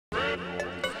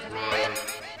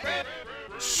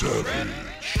Savage.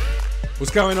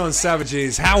 What's going on,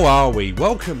 savages? How are we?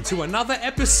 Welcome to another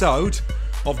episode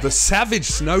of the Savage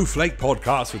Snowflake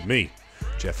podcast with me,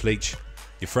 Jeff Leach,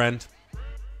 your friend,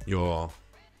 your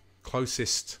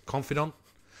closest confidant,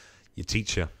 your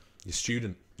teacher, your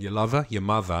student, your lover, your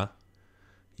mother,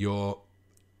 your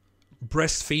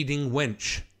breastfeeding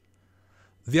wench,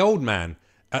 the old man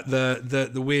at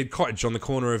the weird cottage on the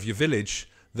corner of your village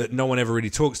that no one ever really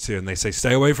talks to, and they say,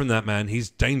 stay away from that man, he's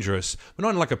dangerous. But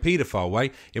not in like a paedophile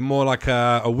way, in more like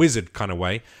a wizard kind of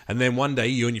way. And then one day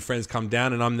you and your friends come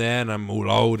down and I'm there and I'm all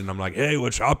old and I'm like, hey,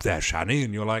 what's up there, Shani?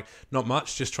 And you're like, not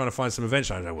much, just trying to find some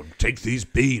adventure. I say, well, take these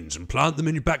beans and plant them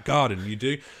in your back garden. And you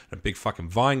do. And a big fucking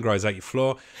vine grows out your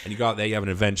floor and you go out there, you have an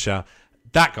adventure.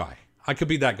 That guy. I could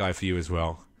be that guy for you as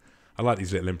well. I like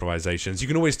these little improvisations. You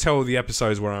can always tell the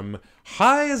episodes where I'm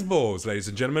high as balls, ladies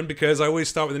and gentlemen, because I always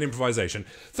start with an improvisation.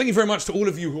 Thank you very much to all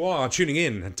of you who are tuning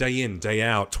in, day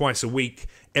out, twice a week,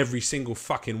 every single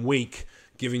fucking week,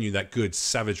 giving you that good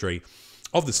savagery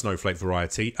of the snowflake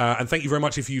variety. And thank you very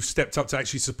much if you've stepped up to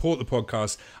actually support the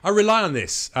podcast. I rely on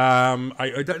this.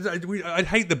 I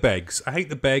hate the begs. I hate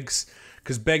the begs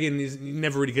because begging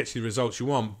never really gets you the results you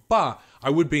want. But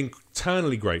I would be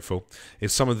eternally grateful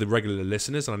if some of the regular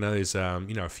listeners, and I know there's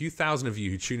a few thousand of you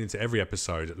who tune into every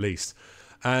episode at least,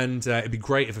 and it'd be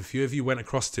great if a few of you went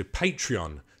across to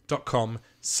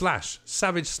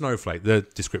patreon.com/Savage Snowflake. The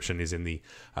description is in the,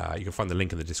 you can find the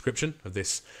link in the description of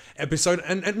this episode,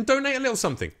 and donate a little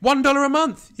something. $1 a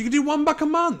month. You can do $1 a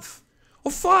month,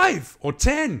 or $5, or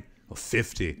 $10, or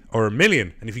 $50, or $1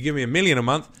 million. And if you give me $1 million a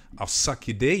month, I'll suck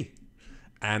your D.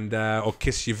 And or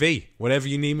kiss your V, whatever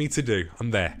you need me to do, I'm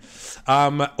there.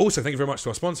 Also, thank you very much to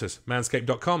our sponsors,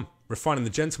 manscaped.com, refining the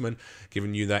gentleman,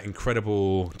 giving you that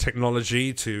incredible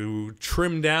technology to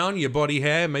trim down your body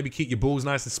hair, maybe keep your balls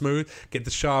nice and smooth, get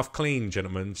the shaft clean,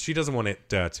 gentlemen. She doesn't want it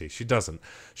dirty. She doesn't.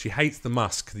 She hates the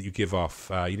musk that you give off.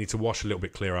 You need to wash a little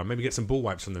bit clearer. Maybe get some ball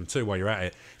wipes from them too while you're at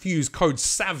it. If you use code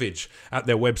SAVAGE at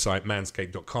their website,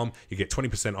 manscaped.com, you get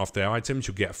 20% off their items.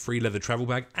 You'll get a free leather travel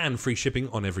bag and free shipping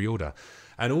on every order.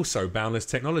 And also, Boundless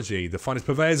Technology, the finest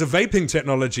purveyors of vaping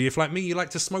technology. If, like me, you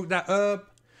like to smoke that herb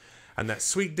and that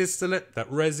sweet distillate,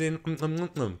 that resin,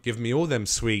 give me all them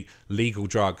sweet legal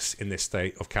drugs in this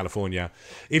state of California.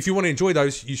 If you want to enjoy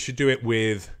those, you should do it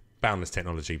with Boundless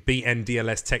Technology,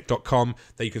 bndlstech.com.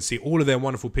 There you can see all of their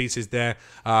wonderful pieces there.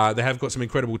 They have got some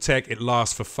incredible tech. It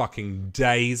lasts for fucking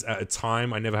days at a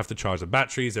time. I never have to charge the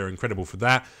batteries. They're incredible for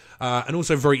that. And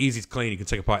also very easy to clean. You can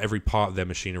take apart every part of their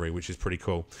machinery, which is pretty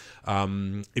cool.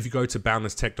 If you go to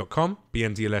boundlesstech.com,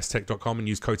 bndlstech.com, and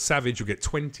use code SAVAGE, you'll get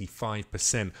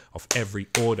 25% off every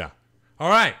order. All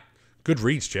right. Good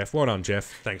reads, Jeff. Well done,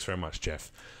 Jeff. Thanks very much,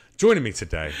 Jeff. Joining me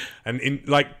today, and in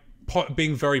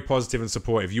being very positive and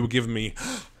supportive. You were giving me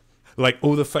like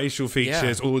all the facial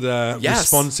features, all the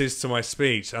responses to my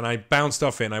speech, and I bounced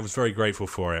off it, and I was very grateful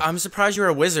for it. I'm surprised you're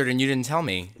a wizard and you didn't tell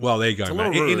me. Well, there you go,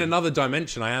 man. In another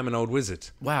dimension, I am an old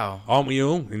wizard. Wow. Aren't we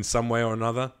all, in some way or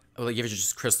another? Well, like, you have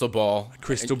just crystal ball.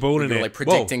 Crystal ball in it. Like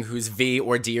predicting who's V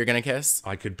or D you're gonna kiss.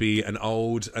 I could be an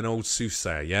old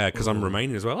soothsayer, yeah, because I'm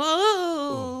Romanian as well.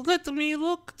 Oh, let me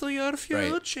look to your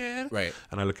future. Right.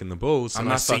 And I look in the balls. I'm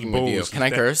not fucking with you. Can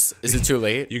I curse? Is it too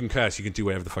late? You can curse. You can do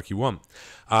whatever the fuck you want.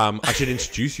 I should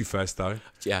introduce you first, though.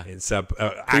 Yeah. It's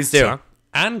actor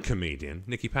and comedian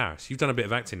Nicky Paris. You've done a bit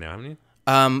of acting now, haven't you?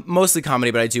 Mostly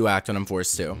comedy, but I do act when I'm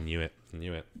forced to. Knew it.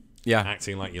 Yeah.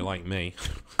 Acting like you like me.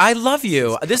 I love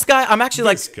you. This guy, I'm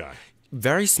actually This guy.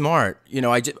 very smart. You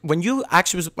know, when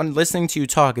listening to you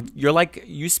talk, you're like,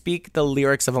 you speak the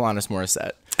lyrics of Alanis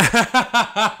Morissette.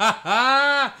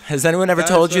 Has anyone ever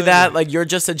told you that? Like, you're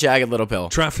just a jagged little pill.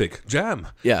 Traffic jam.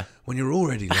 Yeah. When you're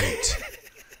already late.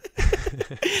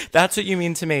 That's what you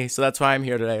mean to me. So that's why I'm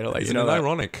here today to let you know that.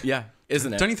 Ironic? Yeah.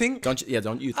 Isn't it? Don't you think? Don't you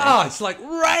think? Ah, it's like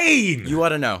rain. You ought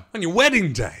to know. On your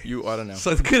wedding day. You ought to know.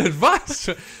 So good advice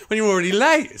when you're already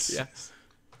late. Yes.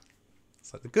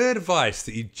 It's like the good advice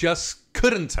that you just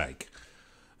couldn't take.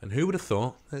 And who would have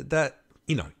thought that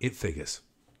it figures.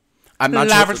 I'm not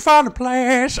Life is fun to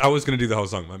place. I was going to do the whole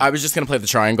song. I was just going to play the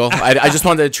triangle. I just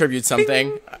wanted to attribute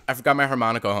something. I forgot my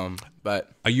harmonica home.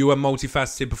 But are you a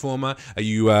multifaceted performer? Are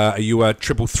you a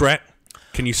triple threat?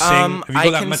 Can you sing? Have you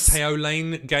got that Mateo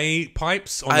Lane gay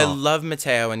pipes? Or I not? love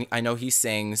Mateo, and I know he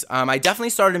sings. I definitely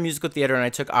started in musical theater, and I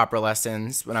took opera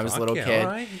lessons when I was a little kid.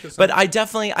 Right. But I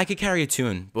could carry a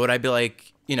tune. But would I be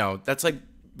like, that's like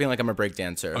being like I'm a break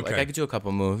dancer. Okay. Like I could do a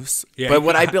couple moves. Yeah, but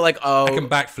would I be like, oh, I can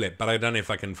backflip, but I don't know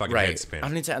if I can fucking head spin. I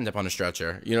don't need to end up on a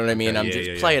stretcher. You know what I mean? I'm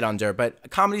just play it under.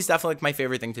 But comedy's definitely like my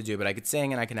favorite thing to do. But I could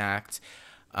sing and I can act.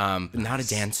 But not a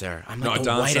dancer. I'm like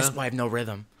the whitest. I have no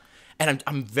rhythm. And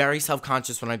I'm very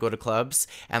self-conscious when I go to clubs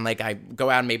and like I go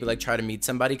out and maybe like try to meet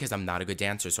somebody because I'm not a good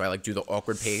dancer. So I like do the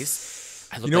awkward pace.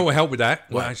 You know what will help with that?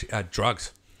 Well, actually,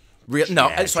 drugs.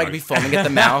 No, so I can be foaming at the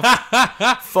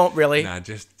mouth. Foam, really? Nah,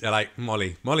 just like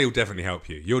Molly. Molly will definitely help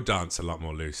you. You'll dance a lot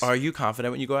more loose. Are you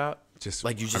confident when you go out? Just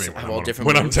like you just have all different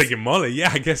when moves? I'm taking Molly,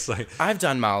 yeah, I guess like I've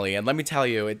done Molly, and let me tell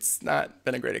you, it's not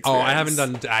been a great experience. Oh, I haven't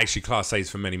done actually Class A's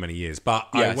for many, many years.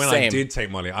 But when same. I did take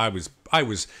Molly, I was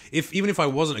even if I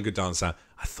wasn't a good dancer,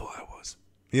 I thought I was.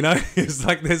 You know, it's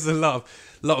like there's a lot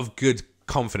of good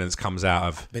confidence comes out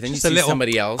of. But then you see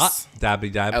somebody else dabby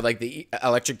dab at like the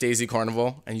Electric Daisy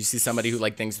Carnival, and you see somebody who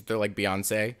like thinks that they're like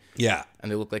Beyonce. Yeah,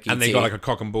 and they look like and they got like a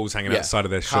cock and balls hanging outside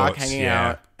of their cock shorts. hanging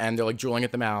out, and they're like drooling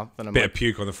at the mouth. And I'm bit of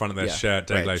puke on the front of their shirt,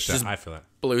 day glow shirt. I feel that.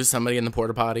 Blew somebody in the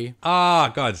porta potty. Ah,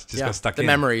 God, just got stuck in. The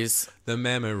memories. The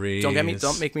memories.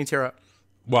 Don't make me tear up.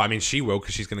 Well, I mean, she will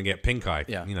because she's gonna get pink eye.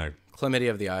 Yeah, you know, chlamydia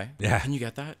of the eye. Yeah, can you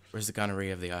get that, or is it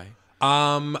gonorrhea of the eye?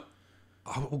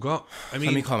 Oh God! I mean,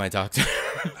 let me call my doctor.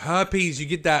 Herpes, you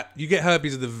get that. You get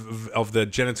herpes of the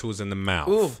genitals and the mouth.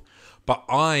 Ooh. But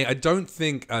I don't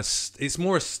think it's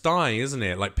more a stye, isn't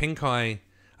it? Like pink eye.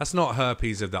 That's not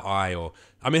herpes of the eye, or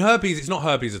I mean, herpes. It's not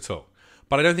herpes at all.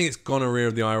 But I don't think it's gonorrhea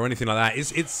of the eye or anything like that.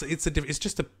 It's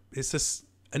just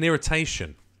an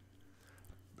irritation.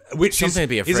 Which something to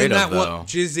be afraid isn't that of, though. What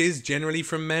jizz is generally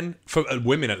from men? For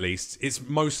women, at least, it's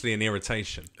mostly an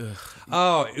irritation. Ugh.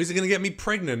 Oh, is it going to get me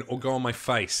pregnant or go on my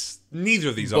face? Neither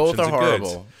of these Both options are are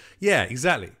horrible. good. Yeah,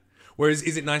 exactly. Whereas,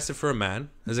 is it nicer for a man,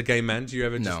 as a gay man? Do you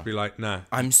ever just be like, no?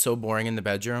 I'm so boring in the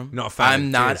bedroom. Not a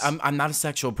fan. I'm not a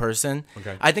sexual person.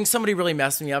 Okay. I think somebody really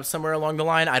messed me up somewhere along the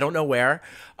line. I don't know where.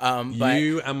 But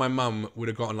you and my mum would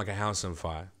have gotten like a house on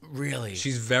fire. Really?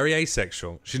 She's very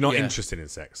asexual. She's not interested in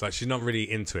sex. Like she's not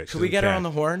really into it. Could we get her on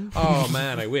the horn? Oh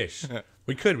man, I wish.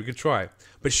 We could try.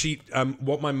 But she,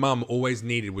 what my mum always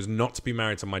needed was not to be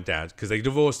married to my dad because they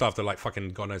divorced after like fucking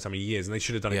God knows how many years, and they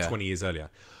should have done it 20 years earlier.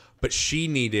 But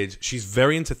she's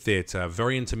very into theatre,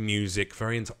 very into music,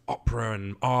 very into opera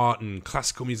and art and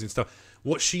classical music and stuff.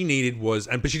 What she needed was,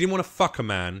 but she didn't want to fuck a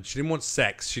man. She didn't want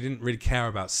sex. She didn't really care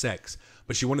about sex.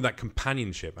 But she wanted that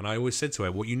companionship. And I always said to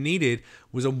her, what you needed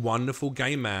was a wonderful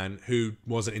gay man who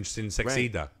wasn't interested in sex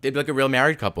either. They'd be like a real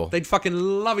married couple. They'd fucking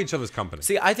love each other's company.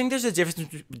 See, I think there's a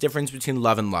difference between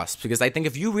love and lust. Because I think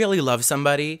if you really love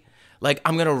somebody, like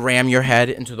I'm going to ram your head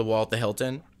into the wall at the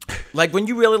Hilton. Like when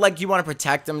you really like, you want to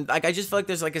protect them. Like I just feel like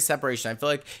there's like a separation. I feel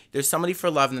like there's somebody for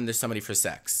love and then there's somebody for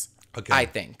sex. Okay. I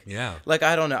think. Yeah. Like,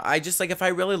 I don't know. I just, like, if I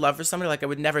really love for somebody, like, I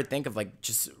would never think of, like,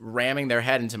 just ramming their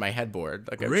head into my headboard.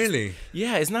 Like, really?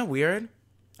 Yeah, isn't that weird?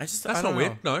 That's not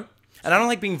weird, no. And I don't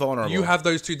like being vulnerable. You have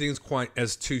those two things quite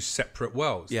as two separate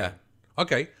worlds. Yeah.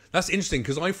 Okay. That's interesting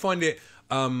because I find it,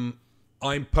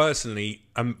 I personally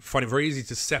find it very easy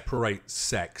to separate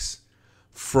sex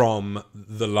from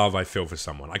the love I feel for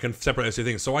someone. I can separate those two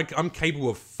things. So I'm capable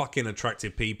of fucking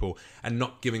attractive people and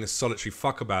not giving a solitary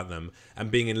fuck about them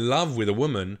and being in love with a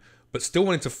woman, but still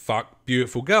wanting to fuck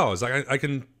beautiful girls. Like I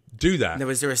can do that. Now,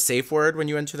 is there a safe word when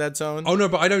you enter that zone? Oh no,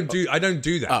 but I don't do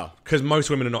that. Because most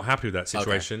women are not happy with that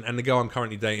situation. Okay. And the girl I'm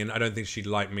currently dating, I don't think she'd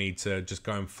like me to just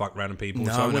go and fuck random people.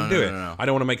 No, so I wouldn't do it. No. I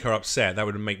don't want to make her upset. That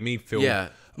would make me feel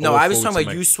No, I was talking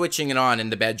about you switching it on in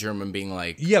the bedroom and being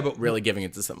like, but really giving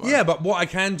it to someone. Yeah, but what I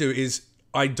can do is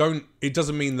it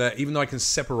doesn't mean that even though I can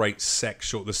separate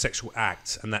the sexual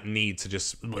act and that need to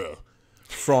just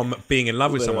from being in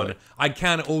love with someone, I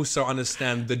can also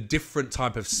understand the different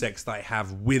type of sex that I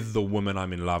have with the woman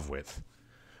I'm in love with.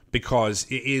 Because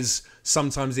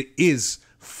sometimes it is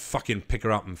fucking pick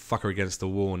her up and fuck her against the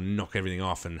wall and knock everything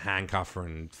off and handcuff her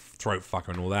and throat fuck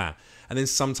her and all that. And then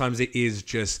sometimes it is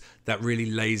just that really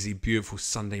lazy, beautiful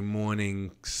Sunday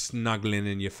morning snuggling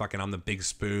and you're fucking on the big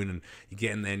spoon and you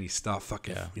get in there and you start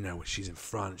fucking, when she's in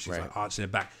front, she's like arching her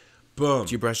back. Boom.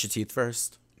 Do you brush your teeth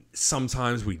first?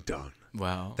 Sometimes we don't.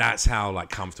 Wow. That's how like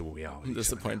comfortable we are. I'm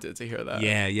disappointed to hear that.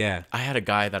 Yeah. I had a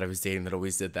guy that I was dating that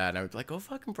always did that and I would be like, go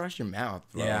fucking brush your mouth,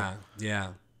 bro.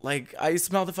 Yeah. Like, I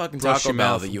smell the fucking Brush Taco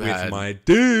Bell that you with had. My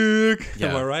dick. Yeah,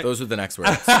 Am I right? Those were the next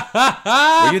words.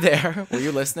 Were you there? Were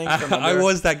you listening? I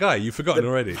was that guy. You've forgotten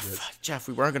already. Jeff,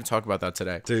 we weren't going to talk about that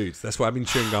today. Dude, that's why I've been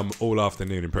chewing gum all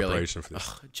afternoon in preparation for this.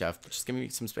 Ugh, Jeff, just give me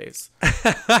some space.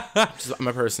 I'm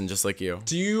a person just like you.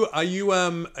 Are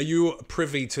you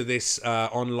privy to this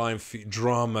online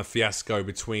drama fiasco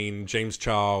between James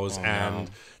Charles and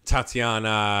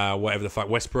Tatiana, whatever the fuck,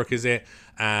 Westbrook is it?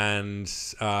 And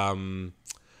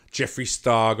Jeffree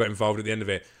Star got involved at the end of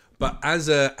it. But as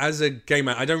a gay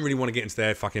man, I don't really want to get into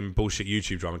their fucking bullshit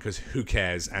YouTube drama because who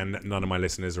cares? And none of my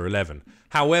listeners are 11.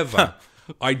 However,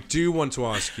 I do want to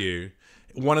ask you,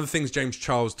 one of the things James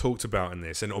Charles talked about in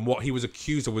this, and what he was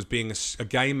accused of, was being a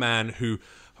gay man who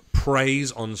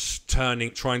preys on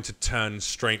trying to turn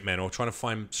straight men, or trying to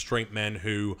find straight men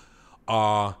who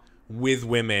are with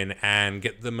women and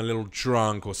get them a little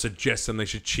drunk, or suggest them they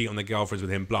should cheat on their girlfriends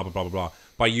with him, blah, blah, blah, blah, blah,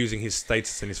 by using his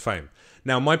status and his fame.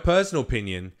 Now, my personal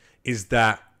opinion is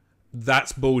that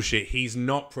that's bullshit. He's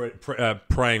not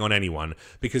preying on anyone,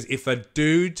 because if a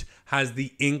dude has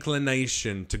the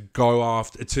inclination to go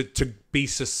after, to be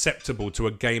susceptible to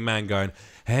a gay man going,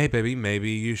 hey baby,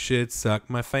 maybe you should suck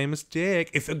my famous dick.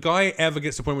 If a guy ever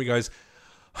gets to the point where he goes,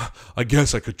 I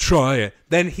guess I could try it,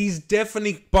 then he's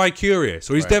definitely bi-curious,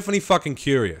 or he's definitely fucking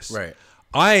curious. Right.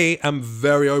 I am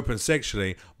very open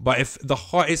sexually, but if the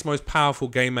hottest, most powerful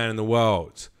gay man in the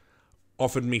world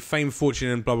offered me fame, fortune,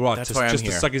 and blah blah blah just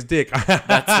to suck his dick.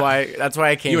 That's why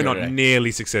I came. You're not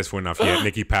nearly successful enough yet,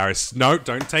 Nicky Paris. No,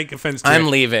 don't take offense to it. I'm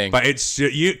leaving. But it's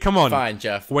you. Come on, fine,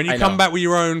 Jeff. When you come back with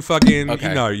your own fucking,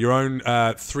 your own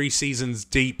 3 seasons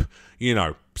deep,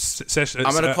 session.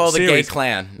 I'm gonna call the series, gay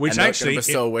clan. Which actually,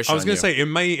 I was gonna say it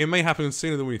may happen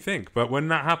sooner than we think. But when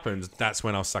that happens, that's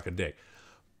when I'll suck a dick.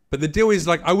 But the deal is,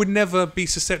 like, I would never be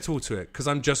susceptible to it because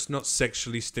I'm just not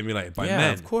sexually stimulated by men.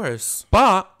 Yeah, of course.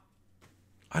 But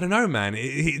I don't know, man.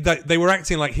 They were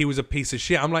acting like he was a piece of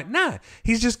shit. I'm like, nah.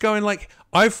 He's just going like,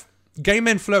 gay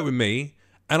men flirt with me,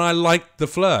 and I like the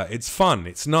flirt. It's fun.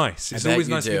 It's nice. It's always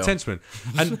nice to be tension.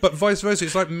 But vice versa.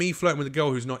 It's like me flirting with a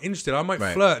girl who's not interested. I might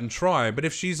flirt and try, but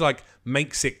if she's like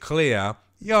makes it clear,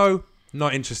 yo,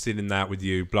 not interested in that with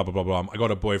you, blah blah blah blah. I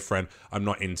got a boyfriend. I'm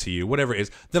not into you. Whatever it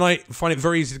is, then I find it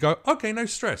very easy to go, okay, no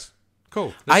stress.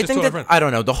 Cool. I think that, I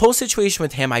don't know, the whole situation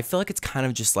with him, I feel like it's kind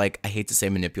of just like, I hate to say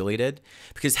manipulated,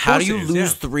 because how do you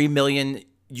lose 3 million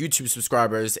YouTube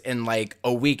subscribers in like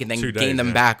a week and then gain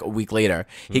them back a week later?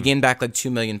 He gained back like 2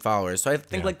 million followers. So I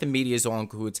think like the media is all in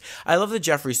cahoots. I love that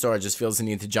Jeffree Star just feels the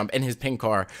need to jump in his pink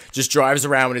car, just drives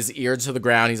around with his ear to the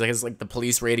ground. He's like, it's like the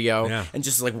police radio, and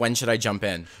just like, when should I jump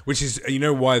in? Which is,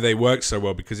 why they work so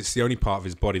well, because it's the only part of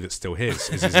his body that's still his,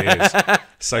 is his ears.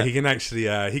 So he can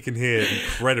actually, he can hear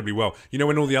incredibly well.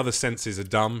 When all the other senses are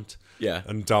dumbed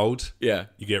and dulled, you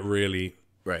get really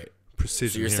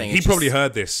precision. So you're saying he probably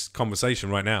heard this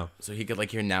conversation right now, so he could like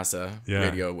hear NASA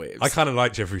radio waves. I kind of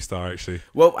like Jeffree Star, actually.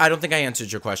 Well, I don't think I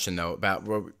answered your question though about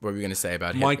what were we going to say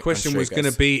about him. My question was going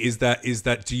to be: is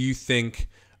that do you think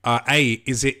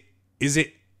is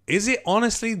it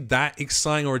honestly that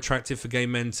exciting or attractive for gay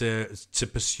men to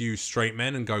pursue straight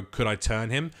men and go, could I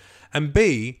turn him? And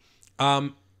B,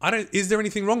 is there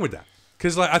anything wrong with that?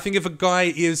 Because like, I think if a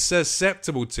guy is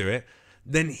susceptible to it,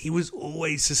 then he was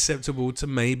always susceptible to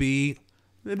maybe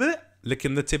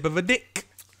licking the tip of a dick.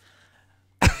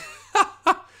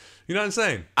 You know what I'm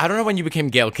saying? I don't know when you became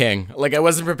Gayle King. Like, I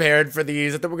wasn't prepared for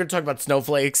these. I thought we were going to talk about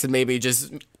snowflakes and maybe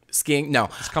just skiing. No,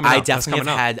 I definitely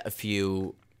have had a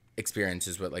few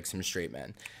experiences with like some straight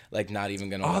men. Like, not even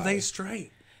going to lie. Are they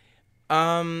straight?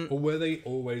 Or were they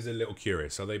always a little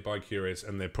curious? Are they bi-curious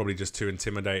and they're probably just too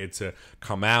intimidated to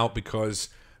come out because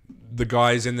the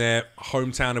guys in their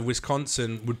hometown of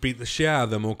Wisconsin would beat the shit out of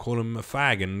them or call them a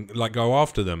fag and like go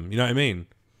after them? You know what I mean?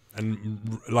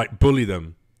 And like bully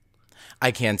them. I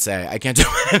can't say. I can't do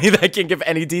any. I can't give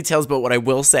any details. But what I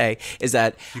will say is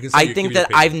that I think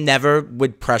that I've never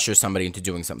would pressure somebody into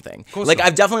doing something. Like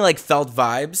I've definitely like felt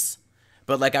vibes,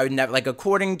 but like I would never, like,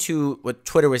 according to what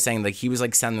Twitter was saying, like he was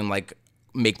like sending like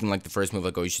making like the first move,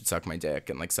 like, oh, you should suck my dick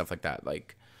and like stuff like that.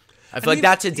 Like I feel like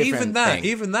that's a different thing.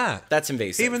 Even that. That's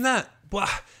invasive. Even that.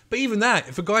 But even that,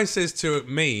 if a guy says to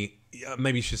me,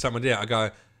 maybe you should suck my dick, I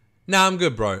go, nah, I'm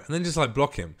good, bro. And then just like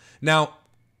block him. Now,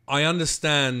 I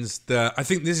understand that. I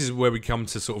think this is where we come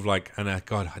to sort of like, and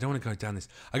God, I don't want to go down this.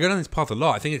 I go down this path a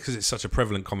lot. I think it's because it's such a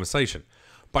prevalent conversation.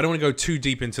 But I don't want to go too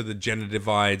deep into the gender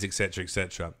divides, etc.,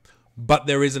 etc. But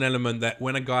there is an element that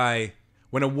when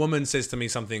a woman says to me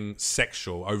something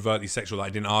sexual, overtly sexual, that I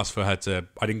didn't ask for her to,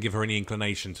 I didn't give her any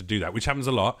inclination to do that, which happens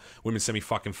a lot. Women send me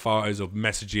fucking photos or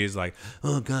messages like,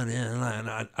 oh God,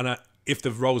 yeah, and if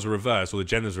the roles are reversed or the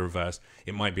genders are reversed,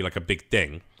 it might be like a big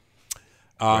thing.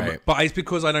 But it's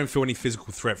because I don't feel any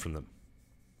physical threat from them.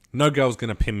 No girl's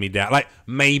gonna pin me down. Like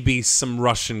maybe some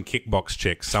Russian kickbox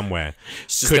chick somewhere.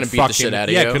 She's just gonna beat the shit out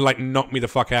of you. Yeah, could like knock me the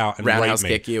fuck out and roundhouse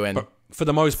rape me. Kick you and. But for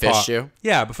the most part, you.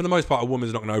 Yeah, but for the most part, a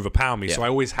woman's not going to overpower me. Yeah. So I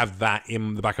always have that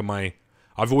in the back of my.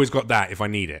 I've always got that if I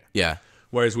need it. Yeah.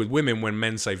 Whereas with women, when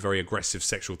men say very aggressive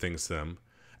sexual things to them,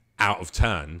 out of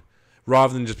turn,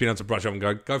 rather than just being able to brush up and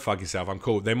go fuck yourself, I'm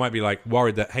cool. They might be like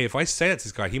worried that, hey, if I say that to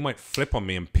this guy, he might flip on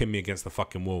me and pin me against the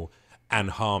fucking wall and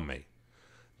harm me.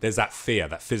 There's that fear,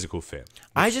 that physical fear.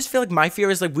 I just feel like my fear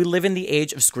is like we live in the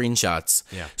age of screenshots.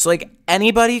 Yeah. So like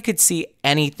anybody could see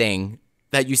anything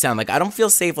that you sound. Like, I don't feel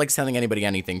safe, like, sending anybody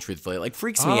anything, truthfully. Like,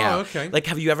 freaks me out. Okay. Like,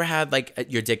 have you ever had, like,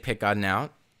 your dick pic gotten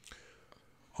out?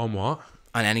 On what?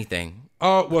 On anything.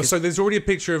 Oh, well, so there's already a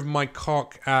picture of my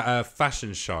cock at a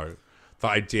fashion show that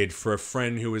I did for a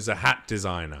friend who was a hat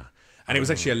designer. And it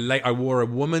was actually I wore a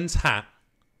woman's hat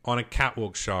on a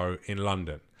catwalk show in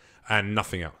London and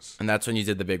nothing else. And that's when you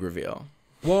did the big reveal.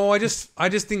 Well, I just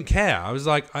didn't care. I was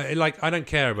like, I don't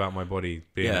care about my body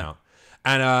being out.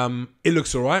 And it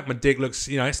looks all right. My dick looks,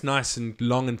 it's nice and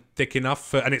long and thick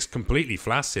enough, and it's completely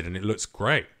flaccid, and it looks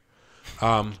great.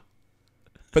 But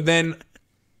then,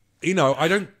 I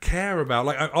don't care about,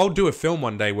 like, I'll do a film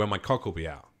one day where my cock will be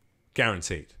out,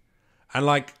 guaranteed. And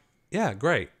like, yeah,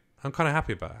 great. I'm kind of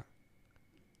happy about it.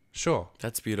 Sure.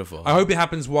 That's beautiful. I hope it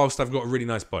happens whilst I've got a really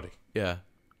nice body. Yeah.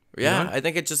 Yeah, I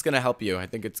think it's just going to help you. I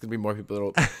think it's going to be more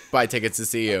people that'll buy tickets to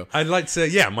see you. I'd like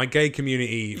to, my gay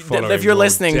community following. If you're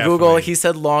listening, Google, he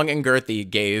said long and girthy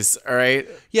gays, all right?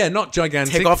 Yeah, not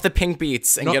gigantic. Take off the pink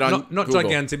beats and get on Not Google.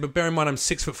 gigantic, but bear in mind I'm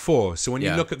 6'4", so when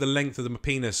you look at the length of the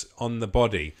penis on the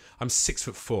body, I'm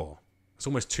 6'4". It's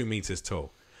almost 2 meters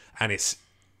tall. And it's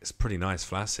pretty nice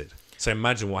flaccid. So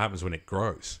imagine what happens when it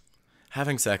grows.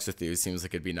 Having sex with you seems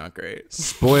like it'd be not great.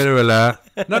 Spoiler alert.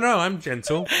 No, I'm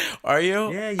gentle. Are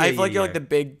you? Yeah. I feel like you're like the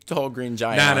big, tall green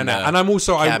giant. No. And I'm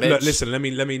also, look, listen, let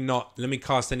me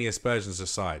cast any aspersions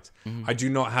aside. Mm-hmm. I do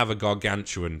not have a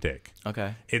gargantuan dick.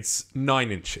 Okay. It's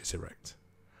 9 inches erect.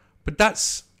 But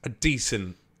that's a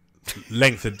decent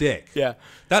length of dick. Yeah.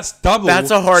 That's double.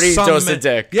 That's a hearty dose of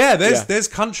dick. Yeah, there's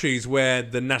countries where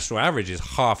the national average is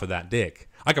half of that dick.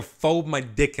 I could fold my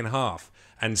dick in half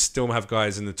and still have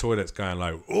guys in the toilets going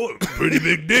like, "Oh, pretty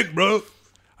big dick, bro."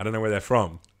 I don't know where they're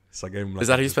from. It's like, is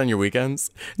that how you spend your weekends?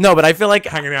 No, but I feel like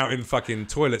hanging out in fucking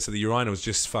toilets at the urinals,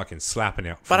 just fucking slapping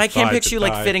it. But I can't picture you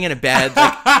like fitting in a bed.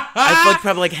 Like, I feel like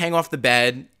probably like hang off the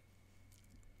bed.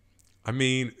 I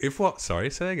mean, if what?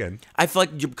 Sorry, say again. I feel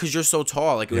like because you're so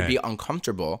tall, like it would be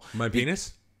uncomfortable. My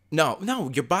penis? No,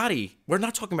 your body. We're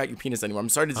not talking about your penis anymore. I'm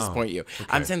sorry to disappoint you. Okay.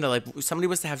 I'm saying that like if somebody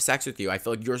was to have sex with you, I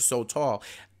feel like you're so tall.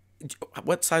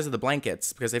 What size are the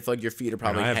blankets? Because I feel like your feet are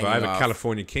probably hanging off. I have a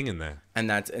California King in there.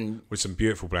 And with some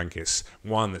beautiful blankets.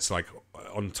 One that's like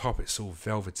on top it's all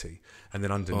velvety, and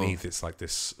then underneath it's like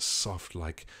this soft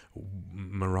like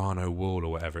merino wool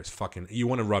or whatever. It's fucking. You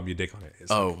want to rub your dick on it.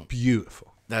 It's like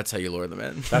beautiful. That's how you lure them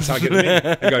in. That's how I get them in.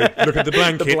 I go, look at the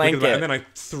blanket. And then I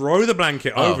throw the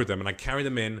blanket over them and I carry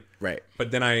them in. Right.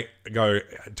 But then I go,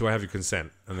 do I have your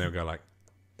consent? And they'll go like,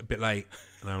 a bit late.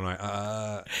 And I'm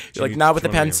like, you're like, not with the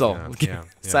pencil. Yeah.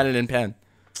 Sign it in pen.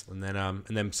 And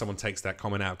then someone takes that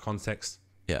comment out of context.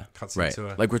 Yeah. Cuts right.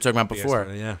 into like we were talking about before.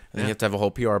 Yeah. And you have to have a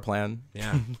whole PR plan.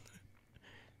 Yeah.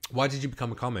 Why did you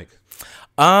become a comic?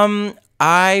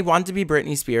 I wanted to be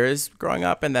Britney Spears growing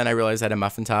up, and then I realized I had a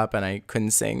muffin top and I couldn't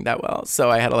sing that well,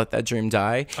 so I had to let that dream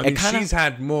die. I mean, she's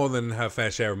had more than her fair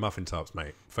share of muffin tops,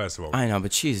 mate. First of all, I know,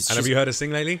 but she's. And have you heard her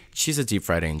sing lately? She's a deep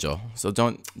fried angel, so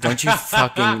don't you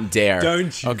fucking dare.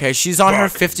 Don't you? Okay, she's on her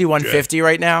 5150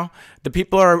 right now. The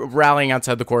people are rallying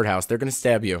outside the courthouse. They're gonna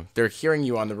stab you. They're hearing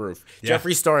you on the roof. Yeah.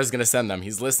 Jeffree Star is gonna send them.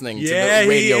 He's listening to the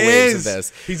radio waves of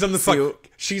this. He's on the phone.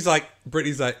 She's like,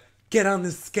 Britney's like, get on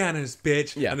the scanners,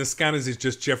 bitch. Yeah. And the scanners is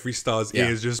just Jeffree Star's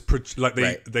ears, just like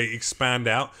they expand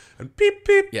out and beep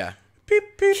beep. Yeah.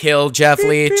 Beep beep. Kill Jeff beep,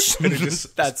 Leach. Beep, and it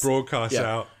just broadcasts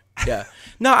out. Yeah.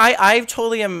 No, I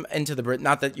totally am into the Brit.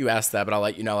 Not that you asked that, but I'll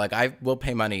let you know. Like, I will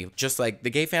pay money. Just like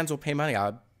the gay fans will pay money.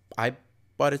 I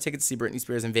bought a ticket to see Britney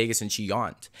Spears in Vegas, and she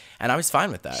yawned, and I was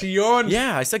fine with that. She yawned.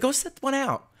 Yeah, I said, go sit one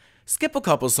out. Skip a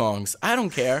couple songs. I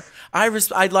don't care. I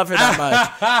love her that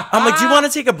much. I'm like, do you want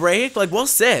to take a break? Like, we'll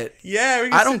sit. Yeah,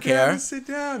 I don't care. Sit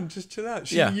down, just chill out.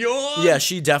 She yawned. Yeah,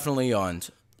 she definitely yawned.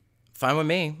 Fine with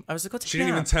me. I was like, go take a nap. She didn't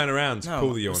even turn around to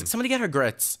pull the yawn. Like, somebody get her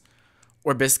grits.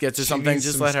 Or biscuits or something.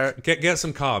 Just let her get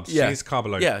some carbs. Yeah. She needs carb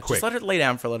load. Yeah, quick. Just let her lay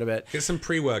down for a little bit. Get some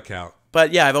pre-workout.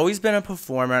 But yeah, I've always been a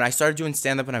performer, and I started doing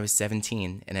stand-up when I was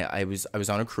 17, and I was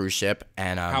on a cruise ship.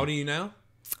 And how old are you now?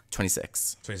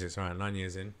 26. 26. All right, 9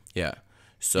 years in. Yeah.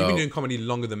 So you've been doing comedy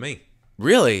longer than me.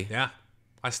 Really? Yeah.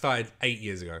 I started 8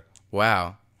 years ago.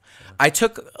 Wow. I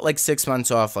took like 6 months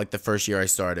off like the first year I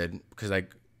started because I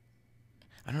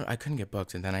couldn't get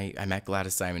booked, and then I met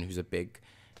Gladys Simon, who's a big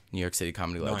New York City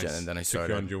comedy legend, and then I started.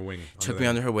 Took you under your wing. Took me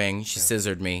under her wing. She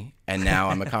scissored me, and now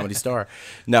I'm a comedy star.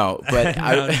 No, but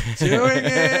doing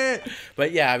it.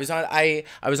 But yeah, I was on.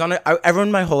 Everyone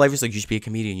my whole life was like, "You should be a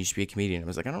comedian. You should be a comedian." I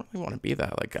was like, I don't really want to be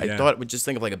that. Like, I thought would just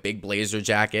think of like a big blazer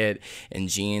jacket and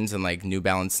jeans and like New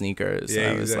Balance sneakers. Yeah,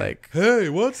 and I was like, "Hey,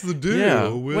 what's the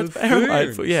deal with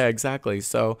yeah, exactly."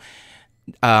 So,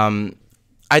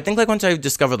 I think like once I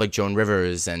discovered like Joan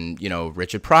Rivers and, you know,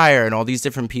 Richard Pryor and all these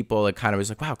different people, it kind of was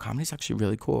like, wow, comedy's actually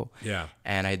really cool. Yeah.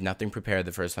 And I had nothing prepared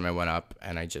the first time I went up,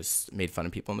 and I just made fun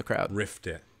of people in the crowd. Riffed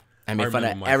it. I made fun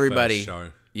of everybody.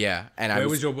 Show. Yeah. And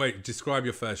describe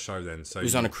your first show then. So it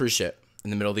was on a cruise ship in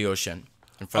the middle of the ocean.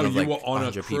 In front of, you like, were on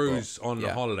a cruise people. on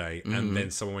a holiday, and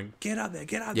then someone went, get out there.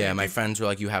 Yeah, my friends were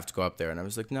like, you have to go up there. And I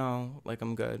was like, no, like,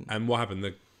 I'm good. And what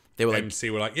happened? They were MC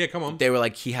were like, yeah, come on. They were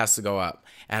like, he has to go up.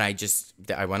 And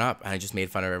I went up, and I just made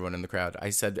fun of everyone in the crowd.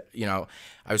 I said, you know,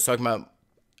 I was talking about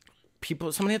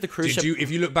people, somebody at the cruise ship.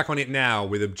 If you look back on it now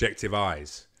with objective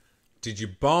eyes, did you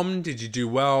bomb? Did you do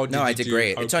well? No, I did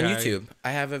great. Okay? It's on YouTube.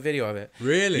 I have a video of it.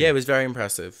 Really? Yeah, it was very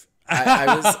impressive.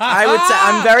 I would say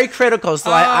I'm very critical,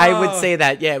 so I would say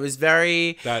that. Yeah, it was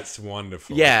very. That's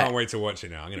wonderful. Yeah. I can't wait to watch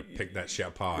it now. I'm gonna pick that shit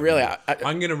apart. Really,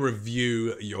 I'm gonna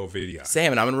review your video.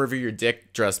 Same, and I'm gonna review your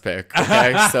dick dress pic.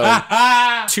 Okay, so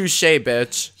touche,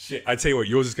 bitch. Shit, I tell you what,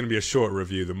 yours is gonna be a shorter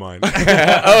review than mine.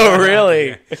 Oh,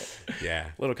 really?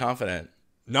 Yeah. A little confident.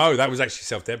 No, that was actually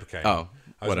self-deprecating. Oh.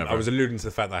 Whatever. I was alluding to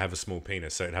the fact that I have a small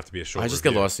penis, so it'd have to be a short. I just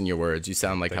review. get lost in your words. You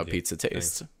sound like Thank how you. pizza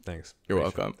tastes. Thanks. You're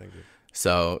welcome. Thank you.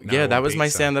 So Now yeah, that was my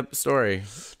pizza. stand-up story.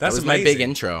 That was amazing. my big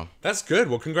intro. That's good.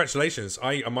 Well, congratulations.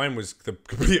 Mine was the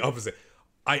complete opposite.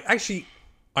 I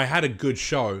had a good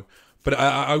show, but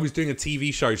I was doing a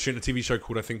TV show, shooting a TV show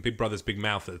called, I think, Big Brother's Big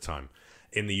Mouth at the time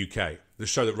in the UK. The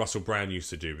show that Russell Brand used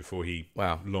to do before he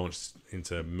launched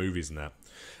into movies and that.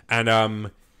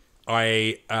 And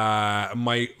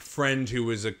my friend who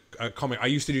was a comic, I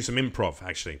used to do some improv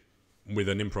actually with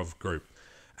an improv group.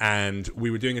 And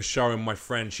we were doing a show, and my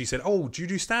friend, she said, oh, do you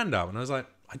do stand-up? And I was like,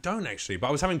 I don't actually. But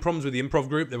I was having problems with the improv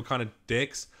group. They were kind of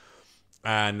dicks.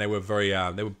 And they were very,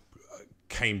 they were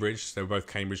Cambridge. They were both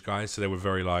Cambridge guys. So they were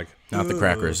very like... Not the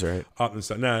crackers, right? Up and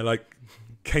stuff. No, like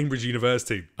Cambridge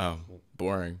University. Oh,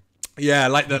 boring. Yeah,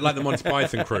 like the Monty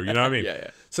Python crew, you know what I mean? Yeah.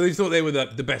 So they thought they were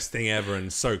the best thing ever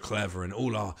and so clever, and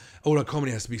all our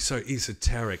comedy has to be so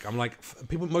esoteric. I'm like,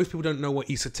 most people don't know what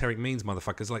esoteric means,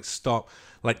 motherfuckers. Like, stop,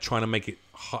 like trying to make it,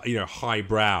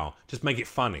 highbrow. Just make it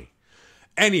funny.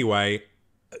 Anyway,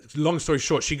 long story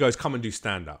short, she goes, come and do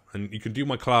stand up, and you can do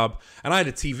my club. And I had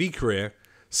a TV career,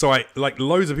 so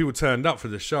loads of people turned up for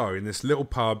the show in this little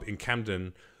pub in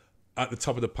Camden, at the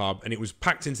top of the pub, and it was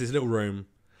packed into this little room.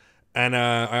 And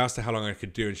I asked her how long I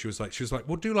could do, and she was like,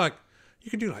 well, you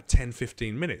can do 10,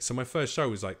 15 minutes. So my first show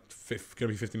was going to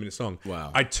be 15 minutes long.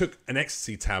 Wow. I took an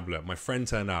ecstasy tablet. My friend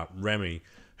turned up, Remy,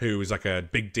 who was like a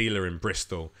big dealer in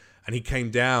Bristol. And he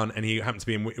came down, and he happened to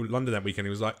be in London that weekend. He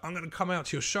was like, I'm going to come out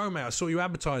to your show, mate. I saw you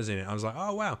advertising it. I was like,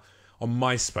 oh, wow. On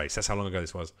MySpace. That's how long ago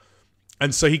this was.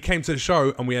 And so he came to the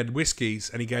show, and we had whiskeys,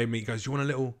 and he goes, you want a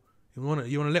little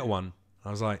one?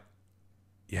 I was like,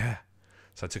 yeah.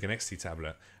 So I took an ecstasy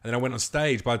tablet, and then I went on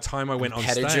stage. By the time I went on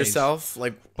stage, petted yourself,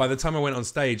 like. By the time I went on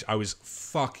stage, I was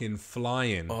fucking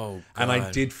flying. Oh, God. And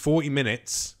I did 40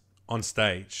 minutes on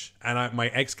stage, and my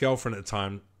girlfriend at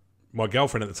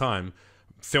the time,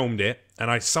 filmed it, and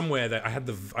I had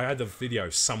the video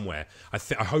somewhere. I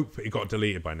hope it got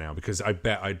deleted by now, because I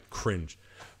bet I'd cringe.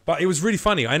 But it was really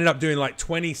funny. I ended up doing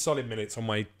 20 solid minutes on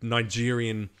my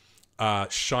Nigerian.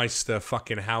 Shyster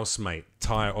fucking housemate,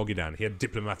 Tyre Ogidan. He had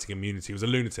diplomatic immunity. He was a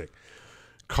lunatic.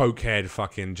 Cokehead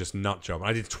fucking just nut job.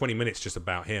 I did 20 minutes just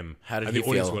about him. How did and he the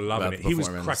audience feel were loving about it. the He was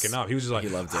performance? cracking up. He was just like, he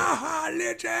loved it.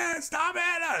 Leach, stop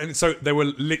it. And so they were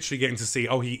literally getting to see,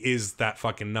 he is that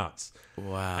fucking nuts.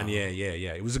 Wow. And yeah.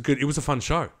 It was a fun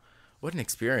show. What an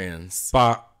experience.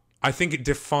 But I think it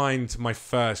defined my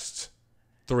first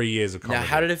 3 years of comedy. Now,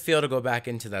 how did it feel to go back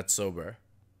into that sober?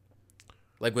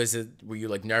 Like, were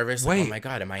you nervous? Wait, like, oh my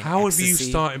God, am I in how ecstasy? have you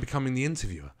started becoming the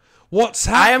interviewer? What's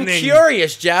I am happening?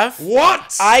 curious, Jeff.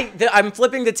 What? I'm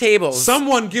flipping the tables.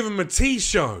 Someone give him a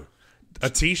T-show. A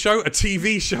T-show? A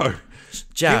TV show.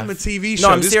 Jeff. Give him a TV No, show.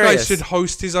 I'm This serious. guy should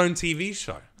host his own TV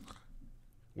show.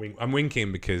 I'm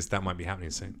winking because that might be happening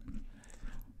soon.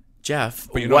 Jeff,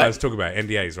 But you're not allowed to talk about it.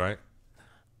 NDAs, right?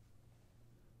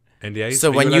 NDAs? So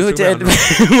when you did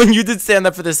when you did stand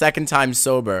up for the second time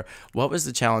sober, what was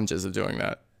the challenges of doing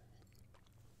that?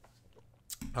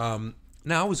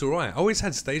 No, I was all right. I always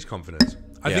had stage confidence.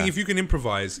 I think if you can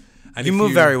improvise, and You if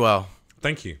move very well.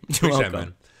 Thank you. Appreciate it, welcome.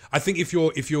 man. I think if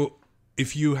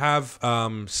you have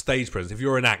stage presence, if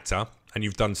you're an actor and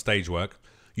you've done stage work,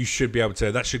 you should be able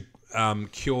to. That should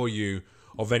cure you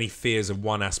of any fears of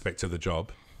one aspect of the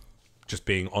job, just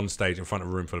being on stage in front of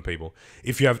a room full of people.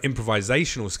 If you have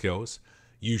improvisational skills,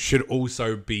 you should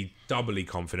also be doubly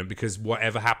confident, because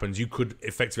whatever happens, you could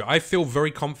effectively. I feel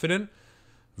very confident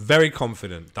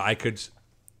that I could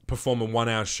perform a 1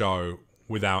 hour show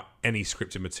without any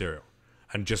scripted material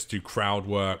and just do crowd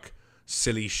work,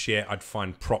 silly shit. I'd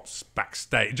find props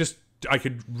backstage. I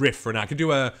could riff for an hour. I could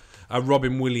do a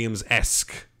Robin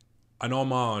Williams-esque, an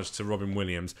homage to Robin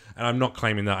Williams. And I'm not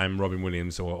claiming that I'm Robin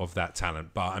Williams or of that talent,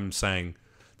 but I'm saying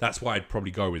that's why I'd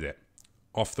probably go with it.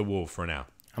 Off the wall for an hour.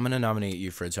 I'm going to nominate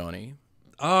you for a Tony.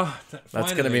 That's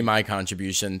going to be my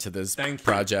contribution to this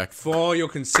project. For your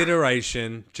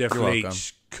consideration, Jeff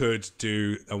Leach could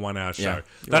do a 1 hour show. Yeah,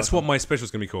 That's what my special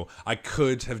is going to be called. I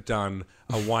could have done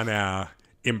a 1 hour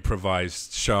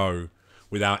improvised show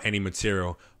without any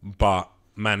material, but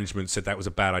management said that was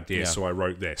a bad idea, so I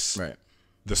wrote this. Right.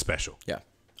 The special. Yeah.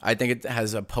 I think it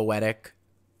has a poetic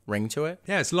ring to it.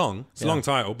 Yeah, it's long. It's a long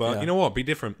title, but you know what? Be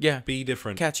different. Yeah. Be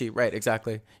different. Catchy. Right,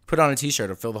 exactly. Put it on a t-shirt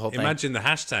or fill the whole thing. Imagine the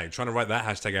hashtag, trying to write that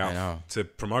hashtag out to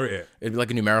promote it. It'd be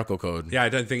like a numerical code. Yeah, I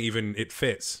don't think even it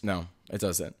fits. No, it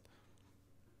doesn't.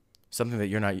 Something that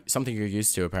you're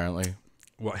used to, apparently.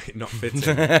 What? Not fitting.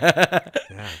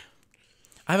 Yeah.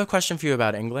 I have a question for you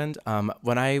about England.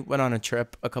 When I went on a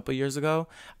trip a couple years ago,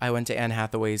 I went to Anne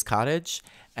Hathaway's cottage,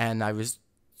 and I was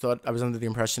under the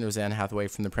impression it was Anne Hathaway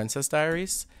from The Princess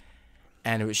Diaries,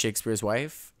 and it was Shakespeare's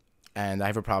wife. And I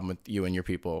have a problem with you and your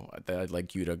people that I'd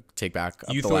like you to take back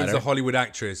up You the thought ladder. it was a Hollywood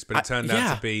actress, but it turned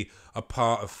out to be a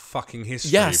part of fucking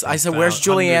history. Yes, I said, "Where's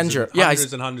Julie Andrews?"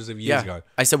 Hundreds and hundreds of years ago.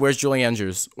 I said, "Where's Julie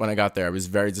Andrews?" When I got there, I was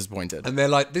very disappointed. And they're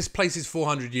like, "This place is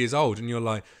 400 years old," and you're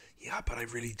like, "Yeah, but I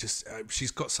really just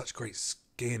she's got such great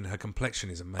skin. Her complexion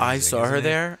is amazing." I saw her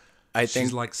there. I think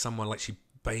she's like someone like she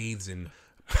bathes in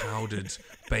powdered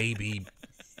baby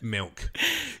milk.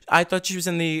 I thought she was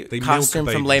in the costume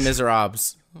from Les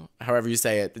Miserables. However you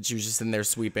say it, that she was just in there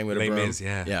sweeping with a broom.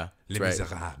 Yeah. Les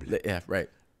Miserables. Yeah, right.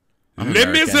 Les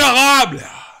Miserables.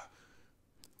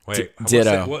 Wait,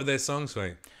 Ditto. what are their songs?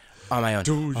 Wait. On my own.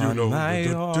 Do you know? My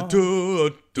own.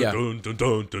 Yeah. I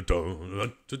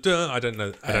don't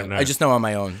know. I don't know. I just know On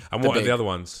My Own. And what are the other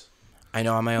ones? I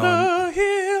know On My Own. The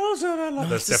hills of our love.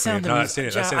 That's definitely. No, that's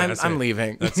it. That's it. I'm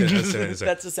leaving. That's it.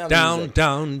 That's the sound down, of music.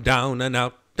 down, down and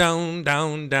out. Down,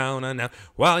 down, down and out.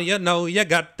 Well, you know, you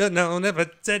got to know. Never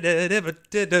fighting.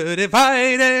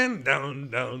 Down,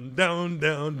 down, down,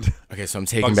 down. Okay, so I'm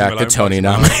taking back the Tony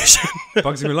nomination.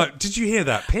 Bugsy Malone. Did you hear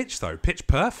that pitch though? Pitch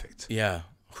perfect. Yeah.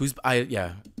 I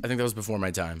think that was before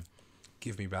my time.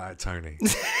 Give me back, Tony.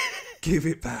 Give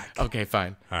it back. Okay,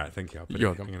 fine. All right, thank you. I'm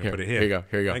You're going welcome. to put it here.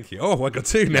 Here you go. Thank you. Oh, I got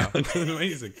two now.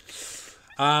 Amazing.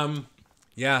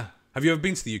 Yeah. Have you ever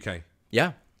been to the UK?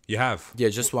 Yeah. You have? Yeah,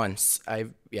 just once.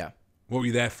 What were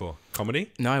you there for?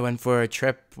 Comedy? No, I went for a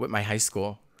trip with my high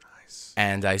school. Nice.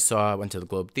 And I went to the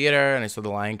Globe Theater, and I saw The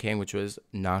Lion King, which was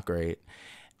not great.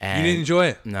 And you didn't enjoy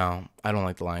it? No, I don't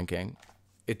like The Lion King.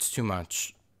 It's too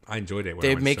much. I enjoyed it.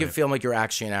 They make it feel like you're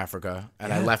actually in Africa.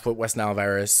 And I left with West Nile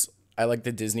virus. I like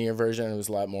the Disney version. It was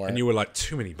a lot more. And you were like,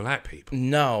 too many black people.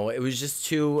 No, it was just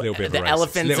too. The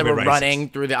elephants that were running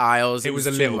through the aisles. It was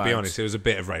a little. Be honest. It was a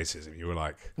bit of racism. You were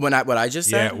like, what I just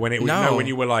said. Yeah, when it was when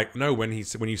you were like when you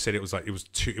said it was like it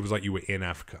was like you were in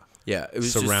Africa. Yeah, it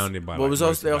was surrounded by. Well, it was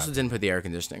also they also didn't put the air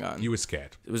conditioning on. You were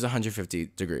scared. It was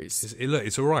 150 degrees. Look,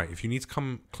 it's all right. If you need to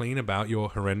come clean about your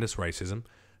horrendous racism,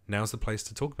 now's the place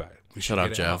to talk about it. Shut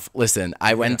up, Jeff. Listen,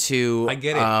 I went to I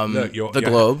get it. Look, the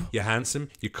Globe. You're handsome.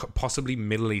 You're possibly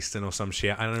Middle Eastern or some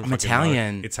shit. I don't know. I'm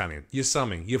Italian. Italian. You're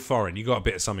something. You're foreign. You got a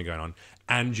bit of something going on,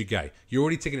 and you're gay. You're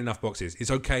already ticking enough boxes.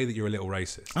 It's okay that you're a little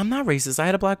racist. I'm not racist. I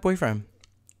had a black boyfriend.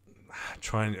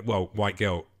 White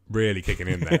girl. Really kicking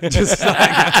in there. Just like,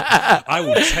 I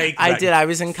will take that. I did. I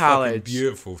was in college.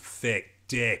 Beautiful, thick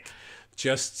dick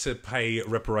just to pay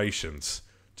reparations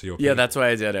to your people. Yeah, that's why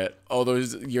I did it. All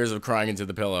those years of crying into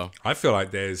the pillow. I feel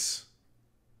like there's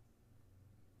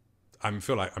a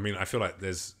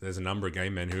number of gay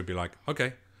men who would be like,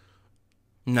 okay.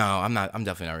 No, I'm not. I'm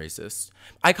definitely not racist.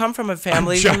 I come from a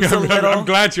family who's I'm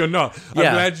glad you're not. Yeah.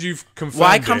 I'm glad you've confirmed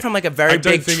Well, I come from like a very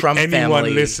big Trump family.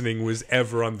 Anyone listening was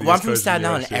ever on the. Well, I'm from Staten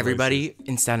Island. Everybody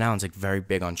in Staten Island's like very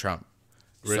big on Trump.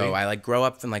 Really? So I like grow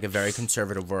up in like a very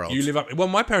conservative world. You live up. Well,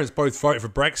 my parents both voted for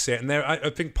Brexit, and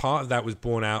I think part of that was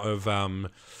born out of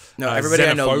everybody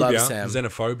I know loves him.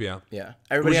 Xenophobia. Yeah,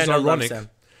 everybody I know loves him.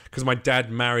 Because my dad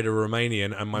married a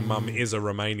Romanian and my mum is a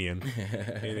Romanian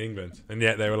in England. And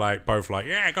yet they were like both like,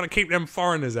 yeah, gotta keep them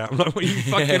foreigners out. I'm like, what are you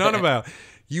fucking on about?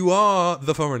 You are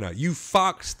the foreigner. You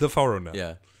fucked the foreigner.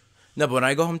 Yeah. No, but when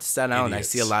I go home to Staten Island, I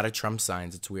see a lot of Trump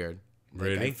signs. It's weird. Like,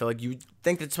 Really? I feel like you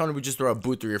think that someone would just throw a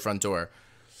boot through your front door.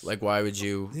 Like, why would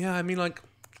you? Yeah, I mean, like,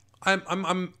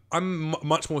 I'm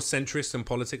much more centrist in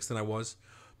politics than I was.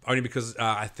 Only because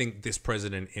I think this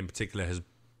president in particular has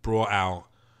brought out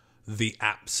the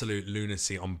absolute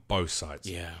lunacy on both sides.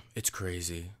 Yeah, it's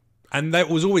crazy. And that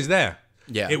was always there.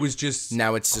 Yeah. It was just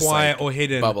now it's just quiet like or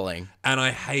hidden, bubbling. And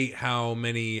I hate how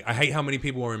many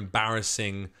people are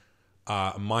embarrassing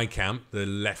my camp, the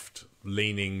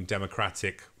left-leaning,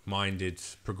 democratic-minded,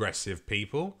 progressive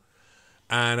people.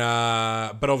 And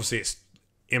but obviously it's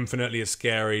infinitely as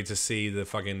scary to see the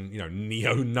fucking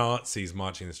neo-Nazis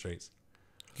marching the streets.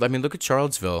 I mean, look at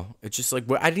Charlottesville. It's just like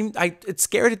it's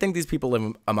scary to think these people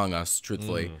live among us,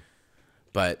 truthfully.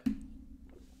 But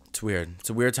it's weird. It's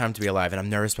a weird time to be alive, and I'm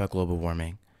nervous about global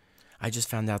warming. I just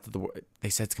found out that they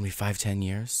said it's gonna be 5-10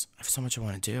 years. I have so much I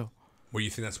want to do. Well, you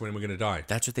think that's when we're gonna die?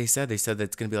 That's what they said. They said that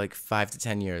it's gonna be like 5 to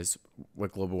 10 years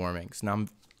with global warming. So now I'm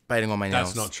biting on my nails.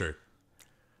 That's not true.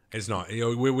 It's not.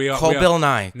 We are. Call Bill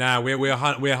Nye. Nah, we're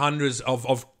hundreds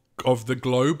of the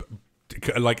globe,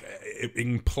 like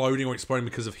imploding or exploding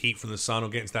because of heat from the sun or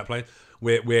getting to that place.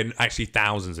 We're actually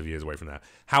thousands of years away from that.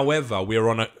 However, we're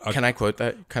on a Can I quote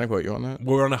that? Can I quote you on that?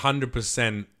 We're on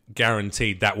 100%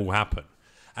 guaranteed that will happen.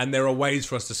 And there are ways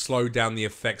for us to slow down the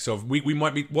effects of... We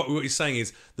might be... What you're saying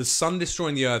is the sun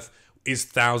destroying the earth is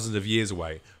thousands of years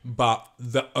away. But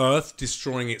the earth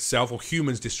destroying itself, or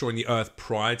humans destroying the earth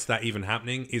prior to that even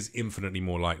happening, is infinitely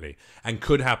more likely. And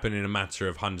could happen in a matter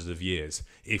of hundreds of years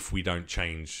if we don't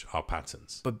change our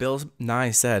patterns. But Bill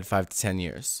Nye said 5 to 10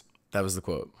 years. That was the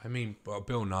quote. I mean,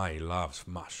 Bill Nye loves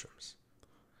mushrooms.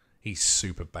 He's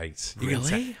super baked.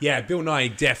 Really? Yeah, Bill Nye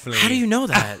definitely... How do you know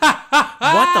that?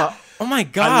 What the... Oh my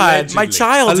God, allegedly. my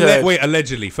childhood. Wait,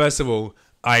 allegedly. First of all,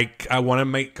 I want to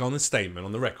make on the statement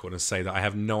on the record and say that I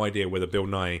have no idea whether Bill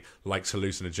Nye likes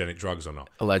hallucinogenic drugs or not.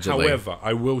 Allegedly. However,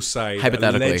 I will say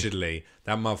Hypothetically. allegedly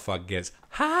that motherfucker gets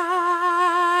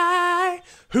high.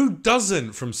 Who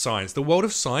doesn't from science? The world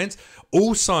of science,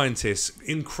 all scientists,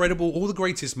 incredible, all the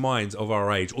greatest minds of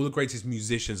our age, all the greatest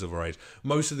musicians of our age,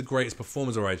 most of the greatest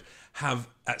performers of our age have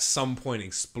at some point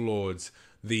explored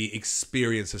the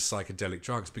experience of psychedelic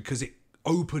drugs because it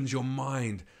opens your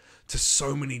mind to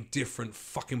so many different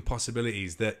fucking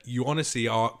possibilities that you honestly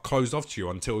are closed off to you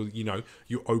until,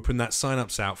 you open that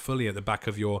synapse out fully at the back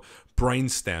of your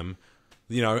brainstem,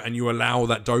 and you allow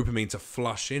that dopamine to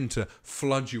flush in, to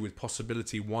flood you with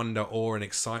possibility, wonder, awe, and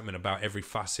excitement about every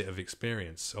facet of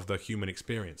experience, of the human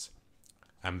experience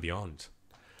and beyond.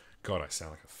 God, I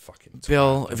sound like a fucking...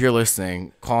 Bill, if you're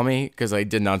listening, call me because I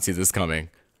did not see this coming.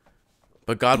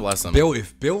 But God bless him. Bill,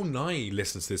 if Bill Nye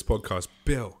listens to this podcast,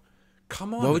 Bill,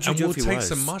 come on. What would you do if he take was?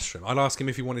 some mushroom. I'd ask him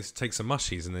if he wanted to take some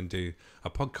mushies and then do a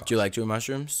podcast. Do you like doing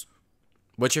mushrooms?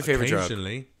 What's your favorite drug?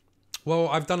 Occasionally. Well,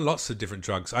 I've done lots of different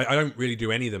drugs. I don't really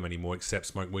do any of them anymore except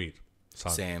smoke weed. So,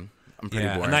 Same. I'm pretty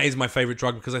boring. And that is my favorite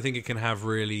drug because I think it can have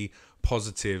really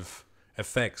positive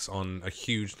effects on a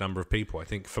huge number of people. I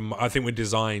think we're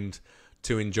designed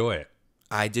to enjoy it.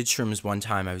 I did shrooms one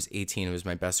time. I was 18. It was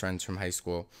my best friends from high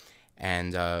school.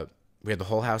 And we had the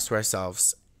whole house to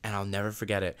ourselves. And I'll never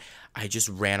forget it. I just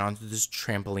ran onto this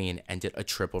trampoline and did a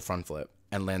triple front flip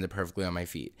and landed perfectly on my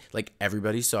feet. Like,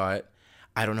 everybody saw it.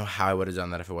 I don't know how I would have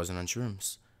done that if it wasn't on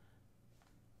shrooms.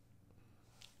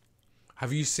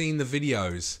 Have you seen the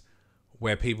videos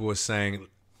where people were saying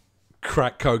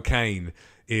crack cocaine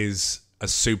is a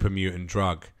super mutant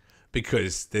drug?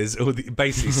 Because there's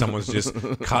basically someone's just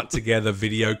cut together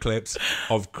video clips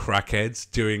of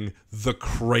crackheads doing the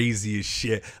craziest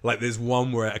shit. Like there's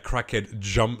one where a crackhead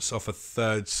jumps off out of a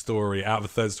third story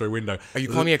window. Are you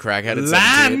calling me a crackhead? At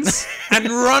lands and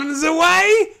runs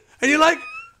away, and you're like,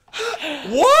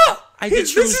 what? I did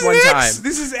shrooms one time.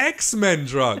 This is X-Men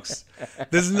drugs.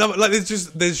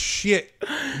 There's shit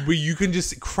where you can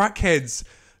just crackheads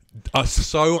are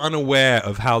so unaware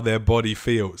of how their body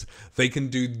feels. They can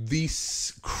do the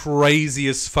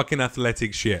craziest fucking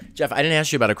athletic shit. Jeff, I didn't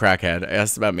ask you about a crackhead. I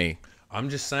asked about me. I'm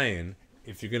just saying,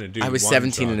 if you're gonna do, I was one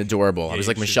 17 drug, and adorable. I was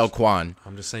like Michelle Kwan.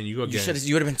 I'm just saying, you would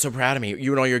have been so proud of me.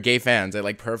 You and all your gay fans.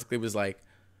 I perfectly was like.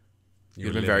 You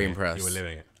would have been very impressed. You were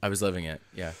living it. I was living it.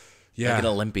 Yeah. Yeah. Like an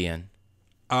Olympian.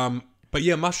 But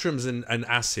yeah, mushrooms and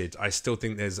acid, I still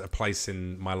think there's a place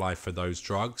in my life for those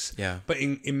drugs. Yeah. But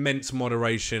in immense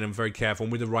moderation and very careful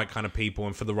and with the right kind of people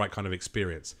and for the right kind of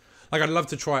experience. Like, I'd love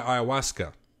to try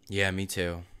ayahuasca. Yeah, me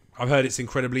too. I've heard it's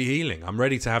incredibly healing. I'm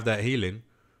ready to have that healing.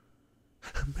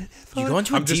 You go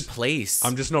into a deep place.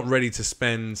 I'm just not ready to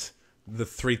spend the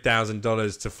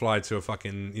 $3,000 to fly to a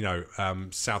fucking,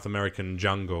 South American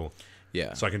jungle.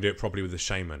 Yeah. So I can do it properly with a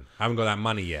shaman. I haven't got that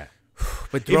money yet.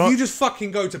 But if you just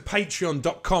fucking go to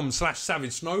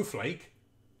patreon.com/SavageSnowflake,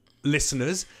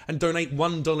 listeners, and donate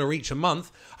 $1 each a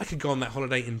month, I could go on that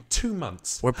holiday in 2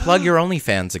 months. Or plug your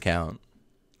OnlyFans account.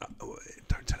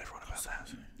 Don't tell everyone about that.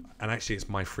 And actually, it's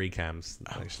my free cams.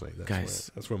 Actually,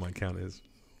 that's where my account is.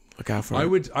 Look out for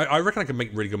it. I reckon I could make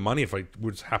really good money if I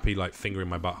was happy, fingering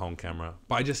my butthole on camera.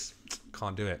 But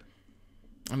can't do it.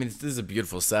 I mean, this is a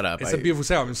beautiful setup. It's a beautiful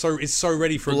setup. It's so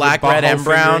ready for black, a good red, and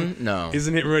brown. Fingering. No,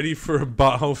 isn't it ready for a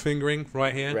butthole fingering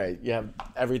right here? Right. You have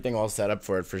everything all set up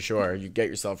for it for sure. You get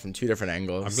yourself from 2 different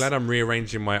angles. I'm glad I'm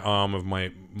rearranging my arm of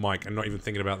my mic and not even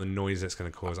thinking about the noise that's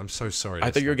going to cause. I'm so sorry.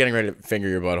 I thought you were getting ready to finger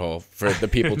your butthole for the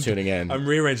people tuning in. I'm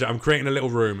rearranging. I'm creating a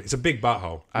little room. It's a big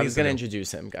butthole. I was going to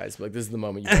introduce him, guys. Like, this is the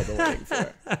moment you've all been waiting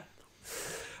for.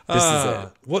 This is it.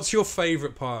 What's your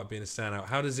favorite part of being a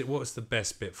standout? What's the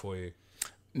best bit for you?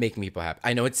 Making people happy.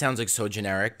 I know it sounds like so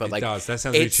generic, but it does. That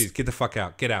sounds really cheesy. Get the fuck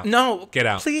out. Get out. No. Get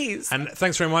out. Please. And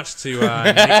thanks very much to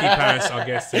Nicky Paris, our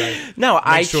guest today. No,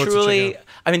 I truly.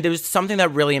 I mean, there was something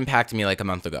that really impacted me like a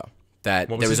month ago. That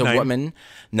there was a woman.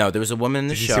 No, there was a woman in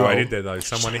the show. Did you see what I did there though?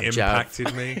 Someone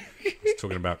impacted me. I was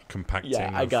talking about compacting.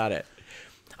 Yeah, I got it.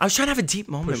 I was trying to have a deep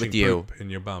moment with you. Poop in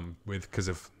your bum because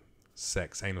of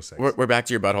sex, anal sex. We're back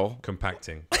to your butthole.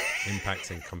 Compacting,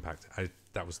 impacting, compacting.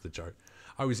 That was the joke.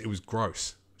 It was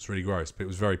gross. It's really gross, but it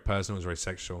was very personal. It was very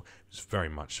sexual. It was very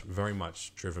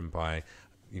much driven by,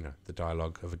 the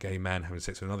dialogue of a gay man having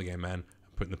sex with another gay man,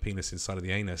 putting the penis inside of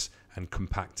the anus and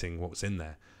compacting what was in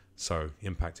there. So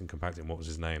impacting, compacting. What was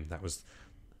his name? That was.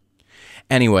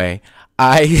 Anyway,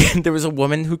 there was a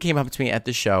woman who came up to me at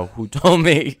the show who told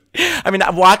me, I mean,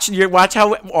 watch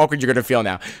how awkward you're gonna feel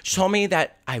now. She told me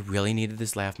that I really needed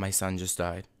this laugh. My son just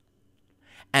died.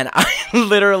 And I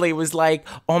literally was like,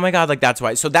 oh my God, like that's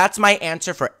why. So that's my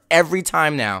answer for every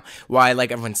time now. Why, like,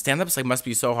 everyone stand-ups like must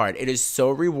be so hard. It is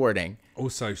so rewarding.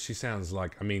 Also, she sounds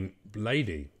like,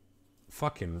 lady,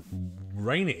 fucking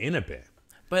rein it in a bit.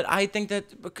 But I think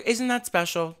isn't that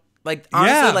special? Like,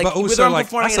 honestly, but also, like,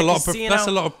 that's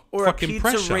a lot of or fucking a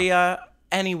pizzeria, pressure.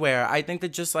 Anywhere. I think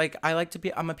that just like,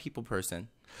 I'm a people person.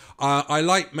 I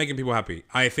like making people happy.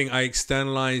 I think I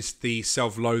externalized the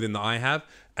self-loathing that I have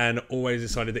and always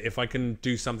decided that if I can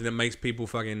do something that makes people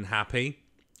fucking happy,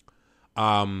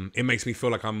 it makes me feel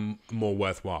like I'm more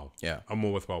worthwhile. Yeah. I'm a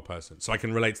more worthwhile person. So I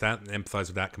can relate to that and empathize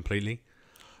with that completely.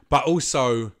 But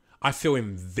also, I feel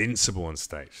invincible on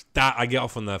stage. That I get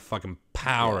off on the fucking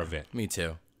power of it. Me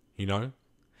too.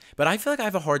 But I feel like I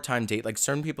have a hard time like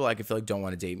certain people I feel like don't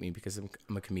want to date me because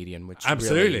I'm a comedian, which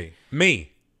absolutely.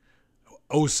 Me.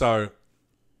 Also,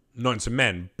 not into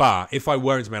men, but if I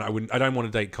were into men, I don't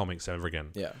want to date comics ever again.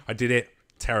 Yeah. I did it.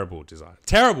 Terrible desire.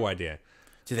 Terrible idea.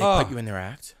 Did they put you in their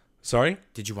act? Sorry?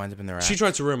 Did you wind up in their act? She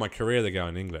tried to ruin my career, the girl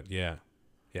in England. Yeah.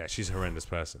 Yeah, she's a horrendous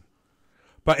person.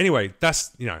 But anyway,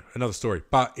 that's, another story.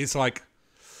 But it's like,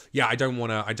 yeah, I don't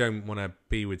want to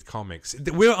be with comics.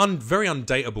 We're very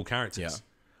undateable characters. Yeah.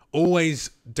 Always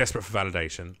desperate for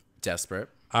validation. Desperate.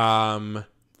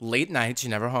 Late nights,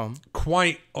 you're never home.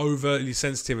 Quite overly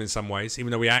sensitive in some ways,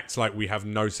 even though we act like we have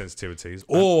no sensitivities,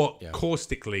 or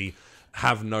caustically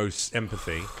have no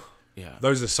empathy. Yeah.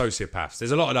 Those are sociopaths.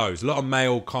 There's a lot of those. A lot of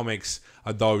male comics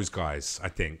are those guys, I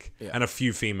think. Yeah. And a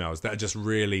few females that are just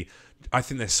really, I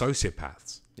think they're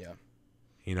sociopaths. Yeah.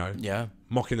 Yeah.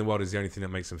 Mocking the world is the only thing that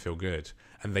makes them feel good.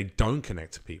 And they don't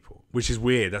connect to people, which is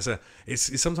weird.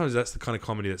 Sometimes that's the kind of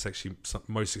comedy that's actually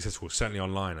most successful, certainly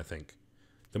online, I think.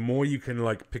 The more you can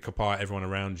like pick apart everyone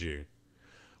around you.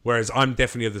 Whereas I'm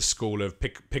definitely of the school of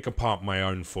pick apart my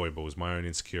own foibles, my own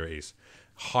insecurities,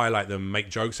 highlight them, make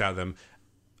jokes out of them.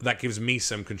 That gives me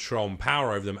some control and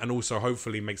power over them, and also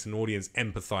hopefully makes an audience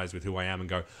empathize with who I am and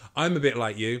go, I'm a bit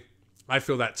like you. I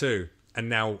feel that too. And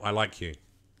now I like you.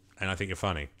 And I think you're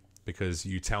funny because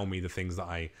you tell me the things that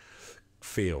I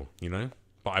feel,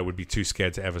 but I would be too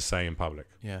scared to ever say in public.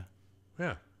 Yeah.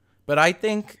 Yeah. But I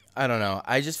think, I don't know,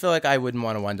 I just feel like I wouldn't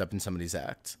want to wind up in somebody's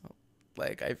act.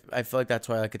 Like, I feel like that's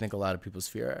why I think a lot of people's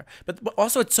fear. But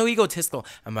also, it's so egotistical.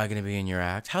 Am I going to be in your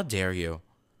act? How dare you?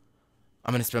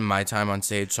 I'm going to spend my time on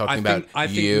stage talking about you. I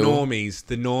think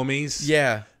the normies.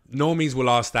 Yeah. Normies will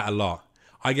ask that a lot.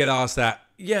 I get asked that.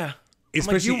 Yeah.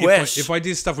 Especially like, you wish. If I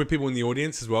did stuff with people in the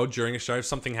audience as well during a show, if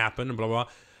something happened and blah, blah,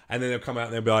 blah, and then they'll come out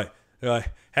and they'll be like,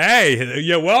 hey,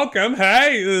 you're welcome.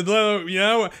 Hey,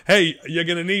 hey, you're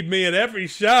gonna need me at every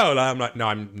show. Like, I'm like, no,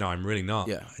 I'm really not.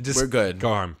 Yeah, we're good. Go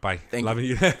home. Bye. Loving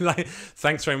you.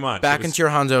 Thanks very much. Back into your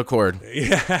Honda Accord.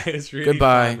 Yeah, it's really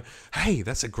goodbye. Fun. Hey,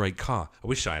 that's a great car. I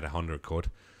wish I had a Honda Accord.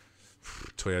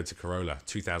 Toyota Corolla,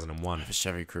 2001. I have a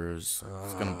Chevy Cruze.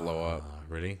 It's gonna blow up.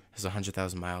 Really? There's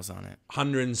 100,000 miles on it.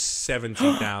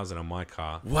 170,000 on my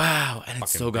car. Wow, and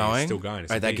it's still going. Still going.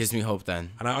 All right, that gives me hope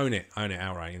then. And I own it.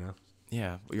 Outright.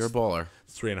 Yeah, well, you're a baller.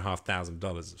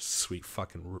 $3,500 of sweet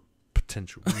fucking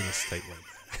potential real estate right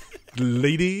there.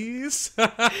 ladies.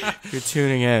 You're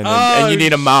tuning in, and you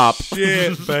need a mop.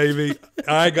 Shit, baby.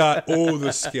 I got all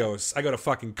the skills. I got a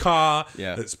fucking car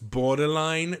that's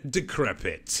borderline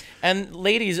decrepit. And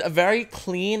ladies, a very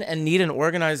clean and neat and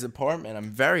organized apartment.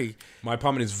 My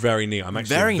apartment is very neat. I'm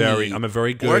actually I'm a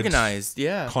very good, organized,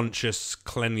 conscious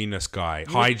cleanliness guy.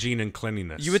 Hygiene and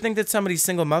cleanliness. You would think that somebody's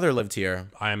single mother lived here.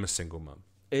 I am a single mum.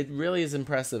 It really is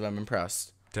impressive. I'm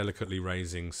impressed. Delicately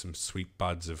raising some sweet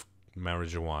buds of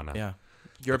marijuana. Yeah.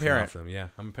 You're a parent. Yeah,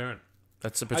 I'm a parent.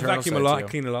 That's a paternal I vacuum a side lot, too. I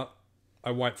clean a lot.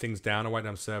 I wipe things down. I wipe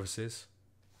down surfaces.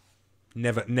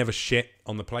 Never shit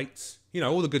on the plates. You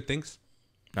know, all the good things.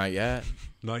 Not yet.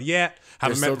 Not yet.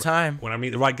 There's still time. When I meet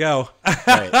the right girl.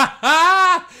 Right.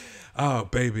 Oh,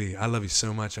 baby, I love you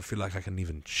so much. I feel like I can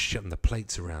even shit on the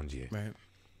plates around you. Right.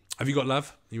 Have you got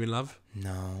love? Are you in love?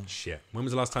 No. Shit. When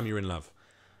was the last time you were in love?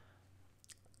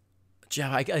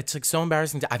 Jeff, it's like so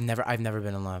embarrassing. I've never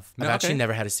been in love. I've actually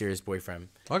never had a serious boyfriend.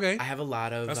 Okay. I have a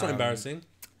lot of. That's not embarrassing.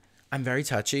 I'm very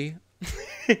touchy.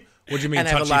 What do you mean? And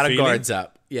I have a lot of guards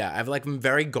up. Yeah, I'm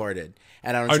very guarded,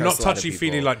 and I don't. Trust not touchy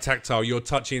feely like tactile. You're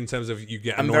touchy in terms of you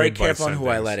get. I'm very careful on who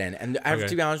I let in, and I have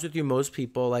to be honest with you. Most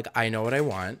people, like, I know what I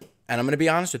want, and I'm gonna be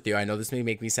honest with you. I know this may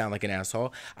make me sound like an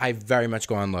asshole. I very much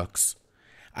go on looks.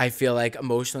 I feel like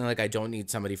emotionally, like, I don't need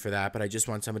somebody for that, but I just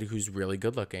want somebody who's really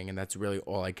good looking, and that's really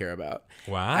all I care about.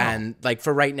 Wow. And like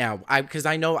for right now, because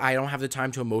I know I don't have the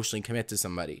time to emotionally commit to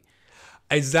somebody.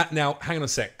 Is that now? Hang on a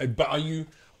sec. But are you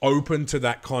open to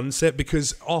that concept?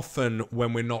 Because often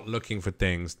when we're not looking for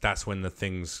things, that's when the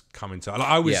things come into. Like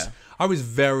I was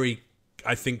very,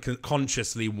 I think,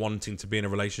 consciously wanting to be in a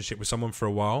relationship with someone for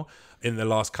a while in the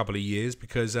last couple of years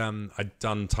because I'd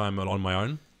done time on my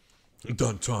own.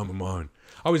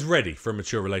 I was ready for a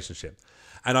mature relationship.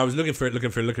 And I was looking for it.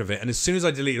 And as soon as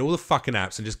I deleted all the fucking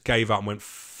apps and just gave up and went,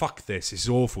 fuck this is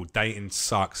awful, dating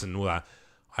sucks and all that,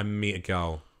 I meet a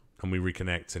girl and we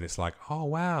reconnect and it's like, oh,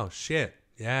 wow, shit.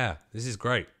 Yeah, this is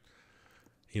great.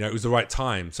 You know, it was the right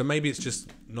time. So maybe it's just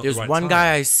not the right time. There's one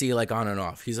guy I see, like, on and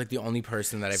off. He's, like, the only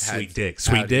person that I've had. Sweet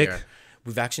dick. Here.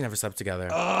 We've actually never slept together.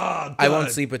 Oh, God. I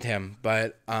won't sleep with him,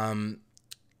 but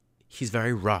he's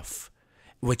very rough.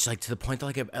 Which, like, to the point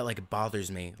that, it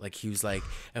bothers me. Like, he was like,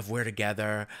 if we're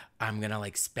together, I'm gonna,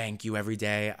 like, spank you every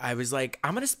day. I was like,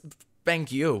 I'm gonna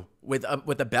spank you with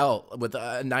a belt, with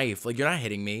a knife. Like, you're not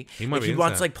hitting me. He wants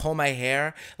to, like, pull my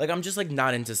hair. Like, I'm just, like,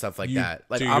 not into stuff like that.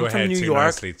 Like, I'm from New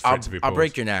York. I'll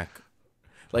break your neck.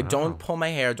 Like, don't pull my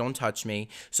hair. Don't touch me.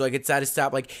 So, like, it's at a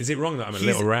stop. Like, is it wrong that I'm a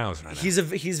little roused right now?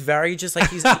 He's very just like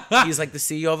he's like the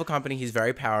CEO of a company. He's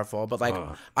very powerful. But, like,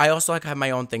 I also, like, have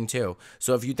my own thing, too.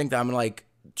 So, if you think that I'm, like,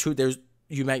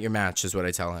 you met your match is what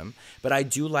I tell him, but I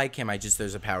do like him.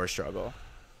 There's a power struggle.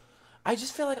 I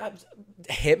just feel like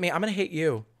hit me. I'm gonna hit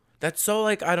you. That's so,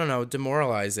 like, I don't know,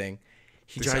 demoralizing.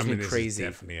 He drives me crazy.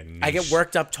 I get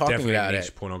worked up talking about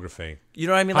it. Pornography. You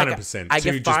know what I mean? Like 100%. I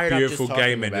get fired up just beautiful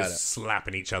gay men about just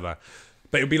slapping each other.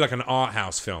 But it would be like an art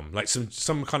house film, like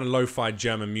some kind of lo-fi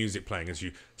German music playing as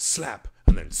you slap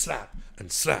and then slap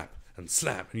and slap and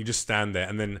slap, and you just stand there,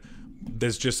 and then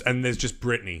there's just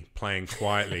Britney playing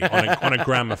quietly on a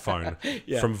gramophone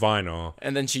from vinyl,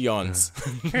 and then she yawns.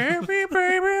 Baby,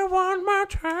 baby, one more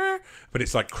time. But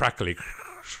it's like crackly,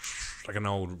 like an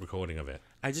old recording of it.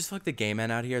 I just feel like the gay men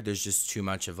out here, there's just too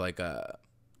much of like a.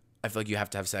 I feel like you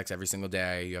have to have sex every single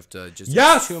day. You have to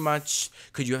just too much.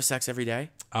 Could you have sex every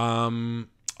day? I mean,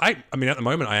 at the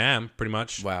moment I am pretty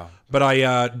much. Wow. But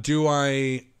I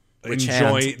enjoy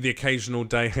the occasional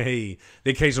day.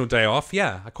 The occasional day off.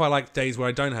 Yeah, I quite like days where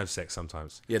I don't have sex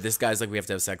sometimes. Yeah, this guy's like, we have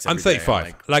to have sex every I'm 35.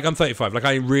 Day. I'm 35. Like,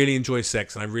 I really enjoy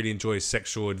sex and I really enjoy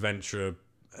sexual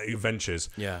adventures.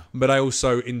 Yeah. But I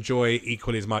also enjoy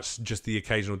equally as much just the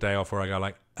occasional day off where I go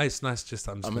like, hey, it's nice just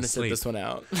I'm going to sit this one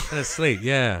out. I'm going to sleep.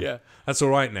 Yeah. Yeah. That's all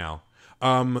right now.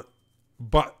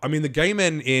 But I mean, the gay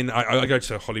men I go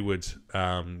to Hollywood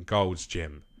Gold's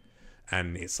gym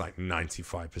and it's like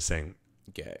 95%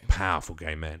 gay. Powerful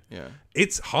gay men. Yeah.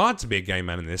 It's hard to be a gay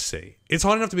man in this city. It's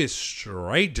hard enough to be a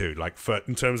straight dude, like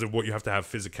in terms of what you have to have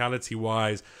physicality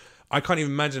wise. I can't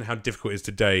even imagine how difficult it is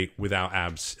to date without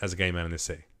abs as a gay man in this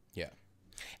city. Yeah.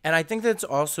 And I think that's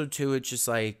also too, it's just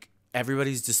like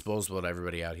everybody's disposable to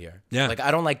everybody out here. Yeah. Like,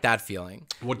 I don't like that feeling.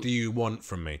 What do you want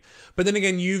from me? But then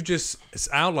again, you've just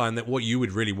outlined that what you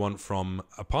would really want from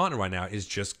a partner right now is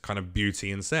just kind of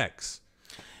beauty and sex.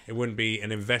 It wouldn't be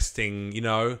an investing,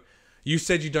 You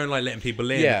said you don't like letting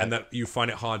people in and that you find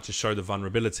it hard to show the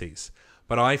vulnerabilities.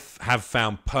 But I have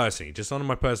found personally, just on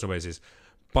my personal basis,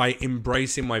 by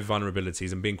embracing my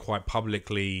vulnerabilities and being quite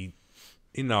publicly,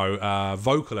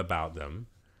 vocal about them,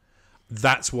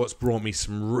 that's what's brought me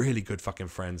some really good fucking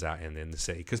friends out in the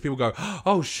city. Because people go,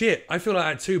 oh shit, I feel like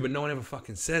that too, but no one ever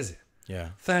fucking says it. Yeah.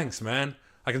 Thanks, man.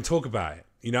 I can talk about it.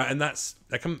 You know, and that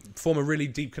can form a really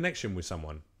deep connection with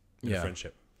someone in a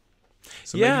friendship.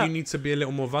 So maybe you need to be a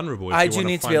little more vulnerable. I do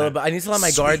need to be a little bit. I need to let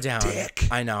my guard down. Dick.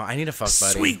 I know. I need a fuck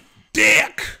buddy. Sweet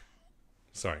dick.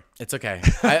 Sorry. It's okay.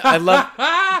 I love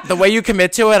the way you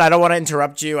commit to it. I don't want to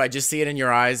interrupt you. I just see it in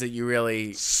your eyes that you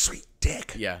really... Sweet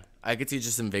dick. Yeah. I could see it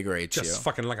just invigorates you. Just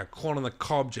fucking like a corn on the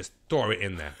cob. Just throw it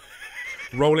in there.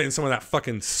 Roll it in some of that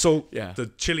fucking salt. Yeah. The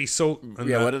chili salt. And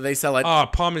what do they sell it?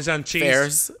 Parmesan cheese.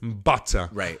 Fairs. Butter.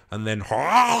 Right. And then...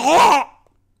 Yeah.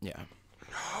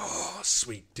 Oh,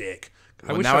 sweet dick.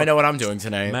 Well, I know what I'm doing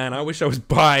tonight. Man, I wish I was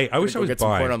bi. I wish I was get bi.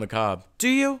 Some corn on the cob. Do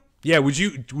you? Yeah, would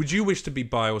you wish to be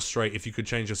bi or straight if you could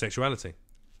change your sexuality?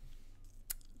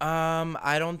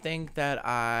 I don't think that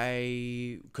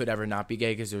I could ever not be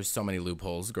gay because there was so many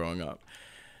loopholes growing up.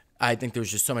 I think there was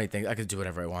just so many things. I could do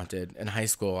whatever I wanted. In high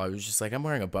school, I was just like, I'm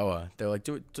wearing a boa. They're like,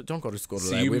 don't go to school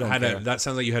today. So that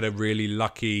sounds like you had a really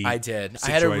lucky I did. situation.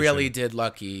 I had a really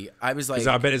lucky. I was like... Because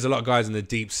I bet there's a lot of guys in the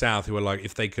deep south who are like,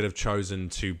 if they could have chosen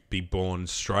to be born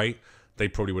straight, they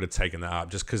probably would have taken that up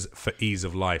just because for ease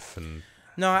of life. And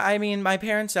no, I mean, my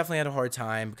parents definitely had a hard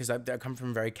time because I come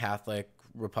from a very Catholic,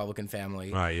 Republican family.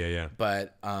 Right, yeah.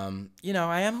 But, you know,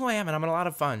 I am who I am, and I'm a lot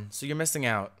of fun. So you're missing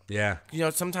out. Yeah. You know,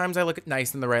 sometimes I look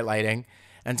nice in the right lighting,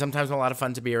 and sometimes I'm a lot of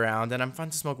fun to be around, and I'm fun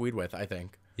to smoke weed with, I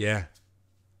think. Yeah.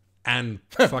 And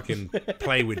fucking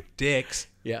play with dicks.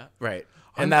 Yeah, right.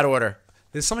 In that order.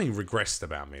 There's something regressed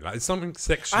about me. Like, it's something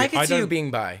sexually... I can see you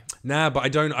being bi. Nah, but I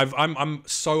don't... I'm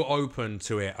so open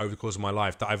to it over the course of my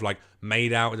life that I've, like,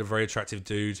 made out with a very attractive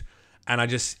dude, and I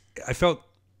felt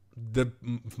the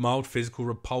mild physical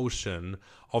repulsion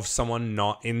of someone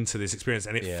not into this experience,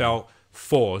 and it felt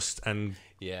forced and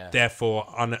therefore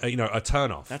a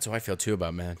turn off. That's how I feel too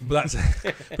about men. But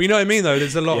you know what I mean though.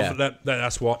 There's a lot of that.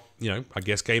 That's what I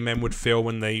guess gay men would feel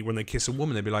when they kiss a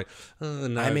woman. They'd be like, oh,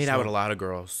 no. I made out with a lot of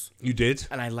girls. You did,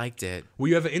 and I liked it. Were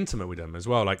you ever intimate with them as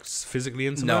well, like physically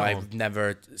intimate? No, I've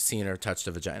never seen or touched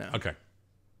a vagina. Okay.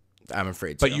 I'm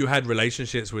afraid to. But you had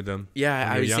relationships with them.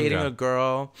 Yeah, I was dating a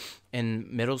girl in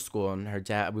middle school, and her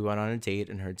dad. We went on a date,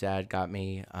 and her dad got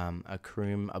me a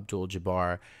Kareem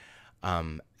Abdul-Jabbar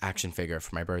action figure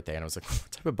for my birthday, and I was like,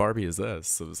 "What type of Barbie is this?"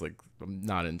 So I was like, "I'm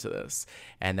not into this."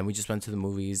 And then we just went to the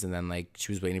movies, and then like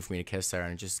she was waiting for me to kiss her,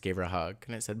 and I just gave her a hug,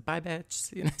 and I said, "Bye, bitch.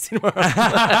 See you tomorrow."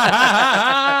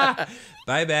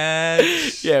 Bye,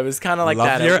 bitch. Yeah, it was kind of like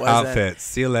that. Love your outfit.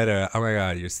 See you later. Oh my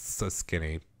god, you're so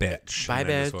skinny, bitch. Bye,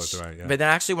 bitch. But then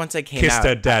actually, once I came kissed out,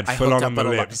 her dad I full hooked on up the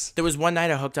with lips. There was one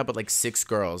night I hooked up with like 6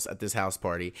 girls at this house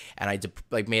party, and I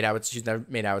made out with. She's never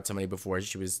made out with somebody before.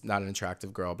 She was not an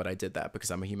attractive girl, but I did that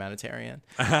because I'm a humanitarian.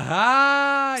 You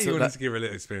wanted to give her a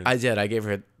little experience. I did. I gave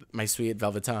her my sweet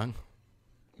velvet tongue.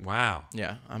 Wow.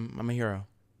 Yeah, I'm a hero.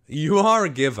 You are a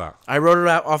giver. I wrote it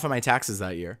out off of my taxes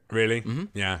that year. Really? Mm-hmm.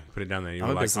 Yeah, put it down there. You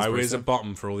were like, I was a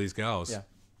bottom for all these girls. Yeah.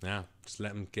 Yeah, just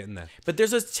let them get in there. But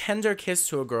there's a tender kiss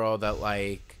to a girl that,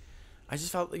 like, I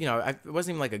just felt, it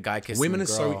wasn't even like a guy kissing Women a are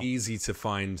girl. so easy to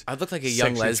find. I look like a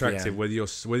young lesbian. Attractive, whether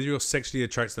you're sexually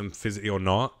attracted to them physically or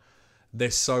not,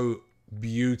 they're so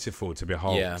beautiful to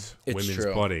behold. Yeah, it's women's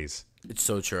true. bodies. It's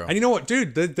so true. And you know what,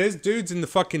 dude? There's dudes in the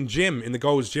fucking gym, in the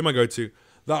Gold's gym I go to,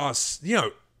 that are,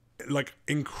 like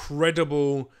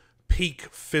incredible peak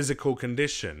physical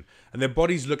condition, and their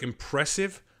bodies look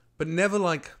impressive, but never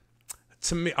like,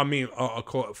 to me, I mean,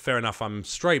 fair enough, I'm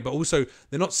straight, but also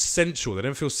they're not sensual. They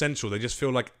don't feel sensual. They just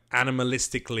feel like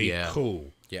animalistically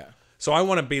cool. Yeah. So I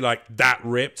want to be like that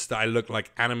ripped, that I look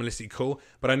like animalistically cool,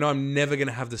 but I know I'm never going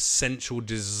to have the sensual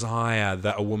desire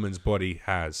that a woman's body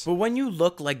has. But when you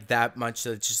look like that much,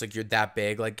 that it's just like you're that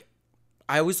big, like,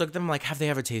 I always look at them like, have they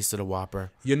ever tasted a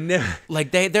Whopper? You're never...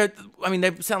 Like, they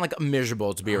sound like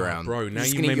miserable to be around. Bro, now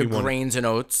you made me your want... grains and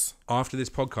oats. After this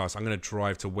podcast, I'm going to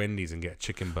drive to Wendy's and get a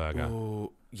chicken burger.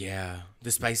 Oh, yeah.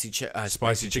 The spicy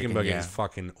chicken burger is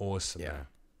fucking awesome. Yeah. Man.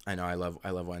 I know. I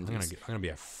love Wendy's. I'm gonna be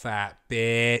a fat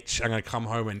bitch. I'm gonna come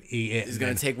home and eat it. He's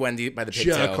gonna take Wendy by the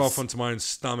pigtails. Jerk off onto my own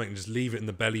stomach and just leave it in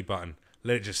the belly button.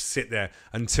 Let it just sit there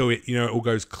until it all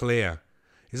goes clear.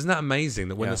 Isn't that amazing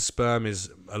that when the sperm is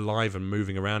alive and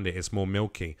moving around it, it's more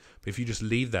milky? But if you just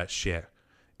leave that shit,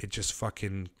 it just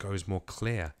fucking goes more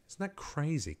clear. Isn't that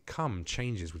crazy? Cum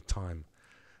changes with time.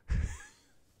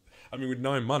 I mean, with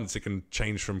 9 months, it can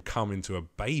change from cum into a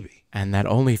baby. And that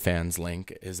OnlyFans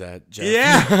link is at Jeff.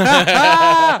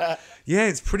 Yeah. Yeah,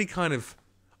 it's pretty kind of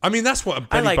I mean, that's what a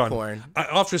belly like button. porn.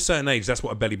 After a certain age, that's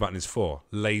what a belly button is for.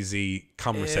 Lazy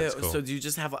cum receptacle. So do you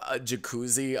just have a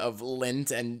jacuzzi of lint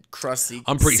and crusty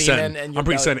I'm pretty semen? certain. I'm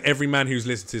pretty certain every man who's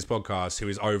listened to this podcast who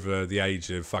is over the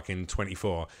age of fucking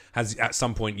 24 has at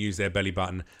some point used their belly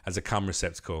button as a cum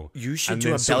receptacle. You should and do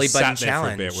then a sort belly of button sat there for a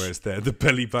challenge. bit where it's the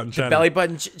belly button challenge. Belly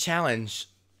button challenge.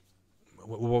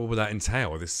 What would that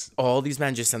entail? All these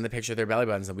men just send the picture of their belly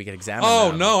buttons and we can examine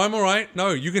them. No, I'm all right.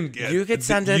 No, you can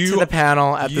send it to the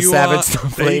panel at the Savage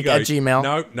Snowflake at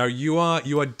Gmail. No, you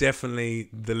are definitely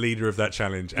the leader of that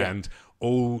challenge, and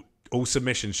all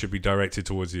submissions should be directed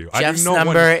towards you. Jeff's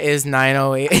number is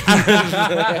 908.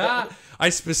 I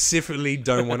specifically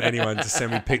don't want anyone to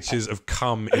send me pictures of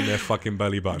cum in their fucking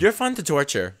belly button. You're fun to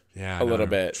torture. Yeah, a little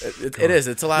bit. It is.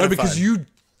 It's a lot of fun. No, because you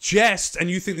jest and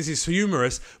you think this is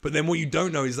humorous, but then what you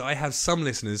don't know is that I have some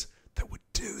listeners that would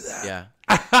do that. Yeah.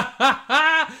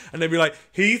 And they'd be like,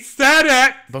 he said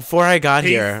it. Before I got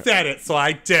here. He said it, so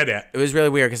I did it. It was really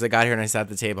weird because I got here and I sat at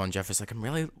the table and Jeff was like, I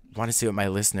really want to see what my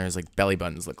listeners' like belly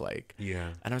buttons look like.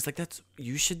 Yeah. And I was like,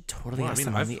 you should totally ask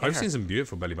them I've seen some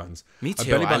beautiful belly buttons. Me too. A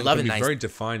belly button I love can it. be very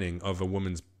defining of a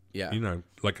woman's, yeah. you know,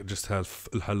 like just her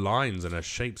lines and her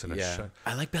shapes and her shape.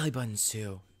 I like belly buttons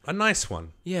too. A nice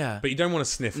one. Yeah. But you don't want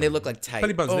to sniff them. They look like tight.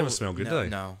 Belly buttons never smell good, do they?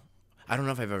 No. I don't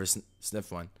know if I've ever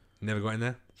sniffed one. Never got in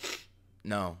there?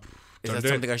 No. Is Don't that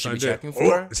something I should be checking Oh,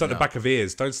 for? it's like the back of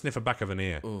ears. Don't sniff the back of an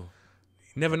ear. Ooh.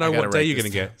 You never know what day you're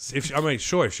going to down. get.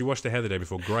 If she washed her hair the day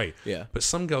before, great. Yeah. But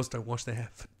some girls don't wash their hair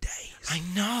for days. I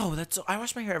know. I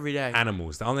wash my hair every day.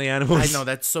 Animals. Aren't they animals? I know.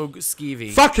 That's so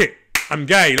skeevy. Fuck it. I'm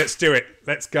gay. Let's do it.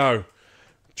 Let's go.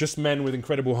 Just men with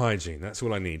incredible hygiene. That's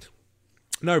all I need.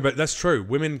 No, but that's true.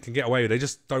 Women can get away with it. They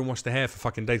just don't wash their hair for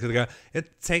fucking days. They go,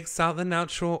 it takes out the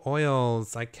natural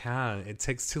oils. I can't. It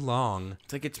takes too long.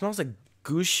 It's like it smells like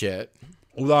goose shit.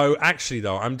 Although, actually,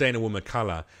 though, I'm dating a woman of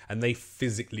colour, and they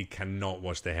physically cannot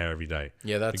wash their hair every day.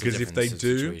 Yeah, that's because a if they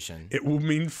situation. do, it will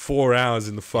mean 4 hours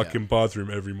in the fucking bathroom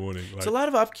every morning. Like, it's a lot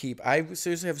of upkeep. I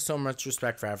seriously have so much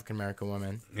respect for African American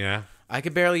women. Yeah, I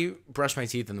could barely brush my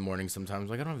teeth in the morning sometimes.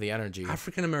 Like I don't have the energy.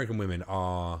 African American women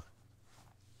are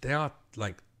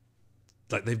like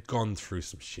they've gone through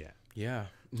some shit. Yeah,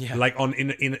 yeah. Like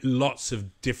in lots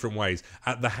of different ways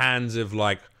at the hands of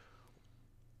like.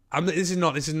 This is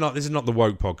not the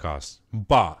woke podcast,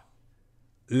 but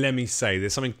let me say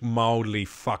there's something mildly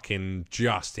fucking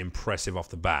just impressive off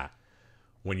the bat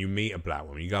when you meet a black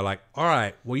woman. You go like, all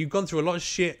right, well you've gone through a lot of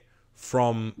shit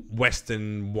from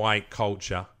Western white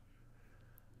culture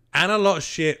and a lot of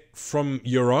shit from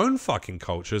your own fucking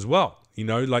culture as well. You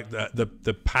know, like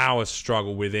the power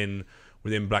struggle within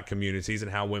black communities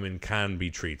and how women can be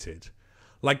treated.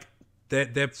 Like. They're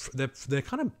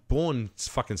kind of born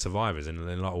fucking survivors in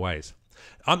a lot of ways.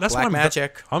 That's Black why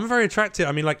magic. I'm very attracted.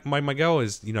 I mean, like my girl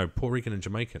is, you know, Puerto Rican and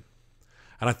Jamaican,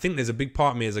 and I think there's a big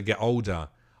part of me as I get older,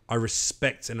 I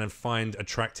respect and I find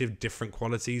attractive different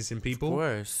qualities in people. Of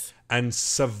course. And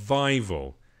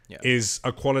survival is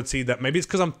a quality that maybe it's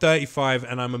because I'm 35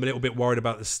 and I'm a little bit worried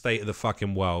about the state of the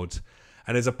fucking world,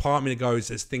 and there's a part of me that goes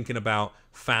that's thinking about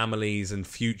families and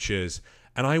futures.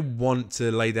 And I want to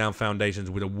lay down foundations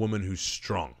with a woman who's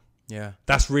strong. Yeah.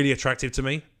 That's really attractive to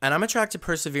me. And I'm attracted to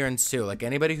perseverance too. Like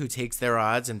anybody who takes their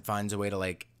odds and finds a way to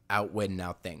like outwit and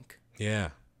outthink.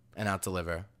 Yeah. And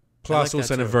outdeliver. Plus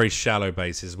also on a very shallow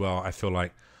base as well. I feel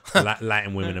like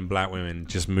Latin women and black women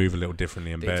just move a little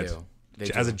differently in bed. They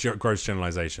do. As a gross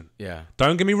generalization. Yeah.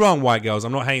 Don't get me wrong, white girls.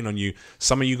 I'm not hating on you.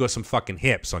 Some of you got some fucking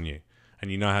hips on you. And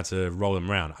you know how to roll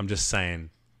them around. I'm just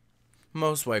saying...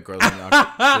 Most white girls are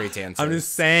not great dancers. I'm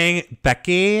just saying,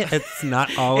 Becky, it's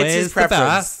not always the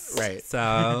best. Right.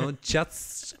 So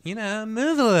just, you know,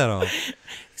 move a little.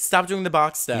 Stop doing the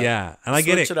box step. Yeah. And I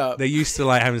get it. Up. They used to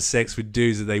like having sex with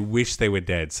dudes that they wish they were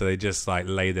dead. So they just like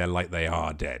lay there like they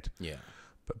are dead. Yeah.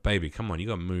 But baby, come on. You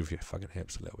got to move your fucking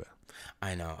hips a little bit.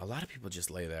 I know. A lot of people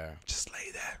just lay there. Just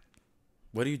lay there.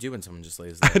 What do you do when someone just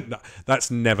lays there? No,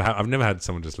 that's never I've never had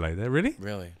someone just lay there. Really?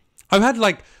 Really? I've had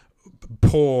like...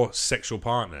 poor sexual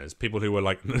partners, people who were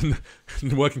like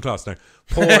working class, no,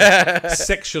 poor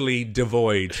sexually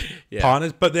devoid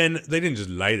partners, but then they didn't just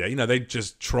lay there, you know, they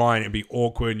just try and it'd be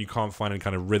awkward and you can't find any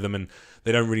kind of rhythm and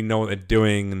they don't really know what they're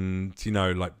doing and, you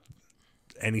know, like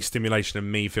any stimulation of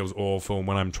me feels awful and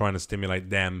when I'm trying to stimulate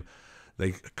them,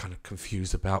 they kind of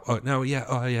confused about, and you're like,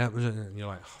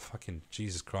 oh, fucking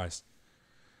Jesus Christ.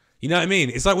 You know what I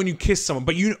mean? It's like when you kiss someone,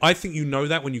 but I think you know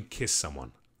that when you kiss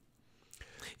someone.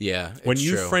 Yeah, when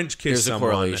you true. French kiss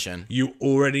someone, you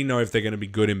already know if they're going to be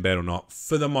good in bed or not,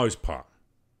 for the most part.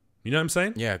 You know what I'm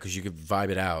saying? Yeah, because you could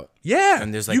vibe it out. Yeah.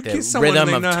 And there's like you the kiss someone, rhythm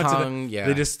they of know how tongue. to,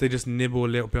 Yeah. They just nibble a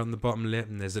little bit on the bottom lip,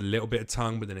 and there's a little bit of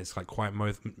tongue, but then it's like quite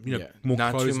more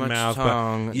Not closed too much mouth.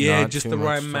 tongue, But yeah, not just too the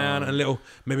right much amount. tongue.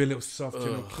 Maybe a little soft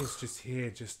gentle kiss just here,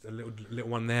 just a little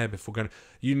one there before going.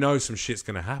 You know some shit's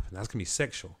gonna happen. That's gonna be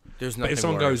sexual. There's But nothing if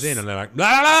someone worse. goes in and they're like,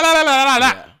 blah, blah, blah, blah, blah, blah.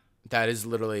 Yeah. That is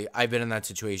literally, I've been in that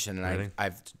situation, and Really?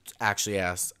 I've actually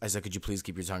asked, I said, could you please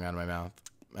keep your tongue out of my mouth?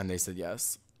 And they said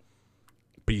yes.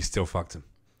 But you still fucked him.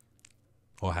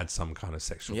 Or had some kind of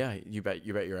sexual. Yeah, you bet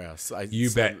your ass. I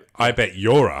bet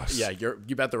your ass. Yeah,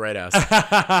 you bet the right ass.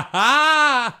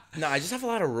 No, I just have a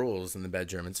lot of rules in the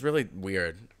bedroom. It's really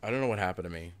weird. I don't know what happened to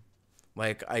me.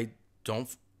 Like, I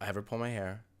don't ever pull my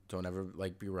hair. Don't ever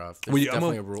like be rough. There's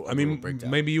definitely a rule. Rule breakdown.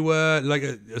 Maybe you were like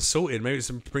assaulted. Maybe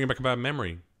it's bringing back a bad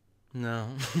memory. No.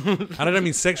 And I don't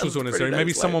mean sexual sort necessarily. nice,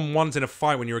 Maybe like- someone once in a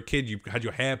fight when you were a kid, you had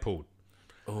your hair pulled,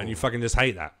 and you fucking just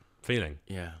hate that feeling.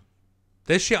 Yeah.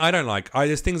 There's shit I don't like.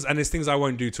 There's things I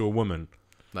won't do to a woman.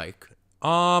 Like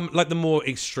Like the more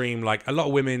extreme. Like a lot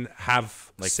of women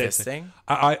have like said fisting?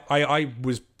 I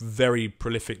was very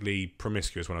prolifically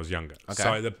promiscuous when I was younger. Okay.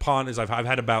 So the partners I've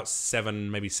had about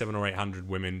maybe 700 or 800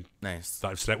 women. Nice.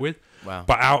 That I've slept with. Wow.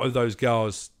 But out of those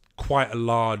girls, quite a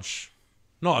large,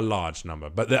 not a large number,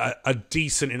 but a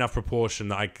decent enough proportion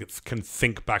that I can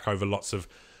think back over lots of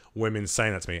women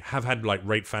saying that to me, have had like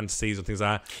rape fantasies or things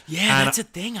like that. Yeah, And that's a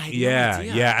thing. I had no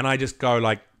idea. yeah, and I just go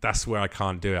like, that's where I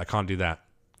can't do it. I can't do that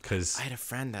because I had a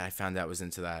friend that I found out was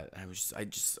into that. I was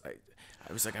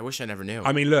like, I wish I never knew.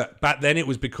 I mean, look, back then it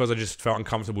was because I just felt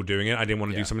uncomfortable doing it. I didn't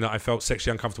want to do something that I felt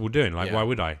sexually uncomfortable doing. Like, why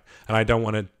would I? And I don't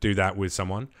want to do that with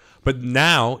someone. But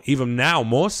now, even now,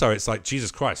 more so, it's like, Jesus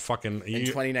Christ, fucking. In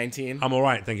 2019, I'm all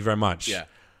right. Thank you very much. Yeah.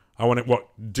 I want to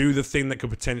do the thing that could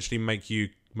potentially make you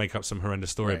make up some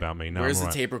horrendous story about me. No, where's I'm the all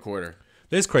right. tape recorder?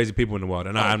 There's crazy people in the world,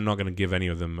 and I'm not going to give any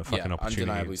of them a fucking Yeah, opportunity.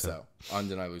 undeniably so.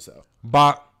 Undeniably so.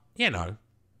 But,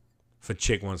 if a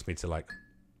chick wants me to, like,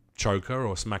 choke her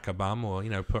or smack her bum or,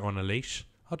 put her on a leash,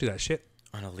 I'll do that shit.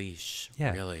 On a leash.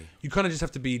 Yeah. Really? You kind of just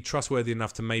have to be trustworthy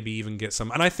enough to maybe even get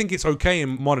some. And I think it's okay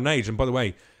in modern age. And by the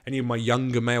way, any of my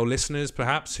younger male listeners,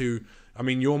 perhaps, you're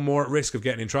more at risk of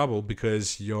getting in trouble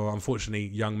because unfortunately,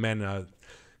 young men are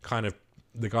kind of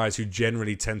the guys who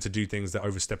generally tend to do things that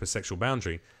overstep a sexual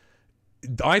boundary.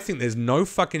 I think there's no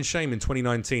fucking shame in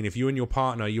 2019 if you and your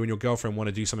partner, you and your girlfriend want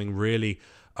to do something really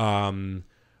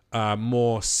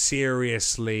more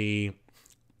seriously,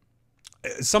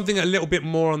 something a little bit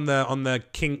more on the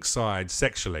kink side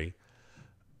sexually.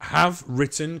 Have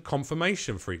written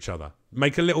confirmation for each other.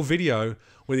 Make a little video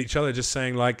with each other, just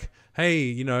saying like,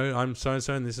 "Hey, I'm so and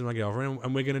so, and this is my girlfriend,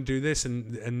 and we're gonna do this,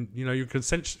 and you're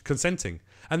consenting."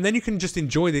 And then you can just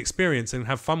enjoy the experience and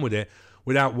have fun with it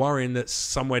without worrying that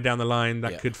somewhere down the line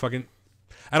that could fucking...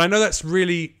 And I know that's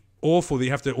really awful that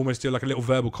you have to almost do like a little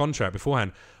verbal contract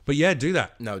beforehand. But yeah, do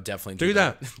that. No, definitely do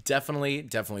that. Definitely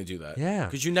do that. Yeah.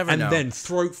 Because you never know. And then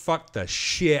throat fuck the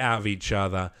shit out of each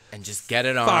other. And just get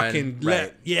it on. Fucking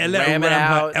let her ram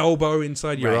her elbow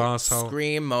inside your asshole.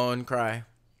 Scream, moan, cry.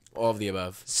 All of the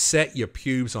above. Set your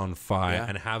pubes on fire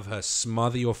and have her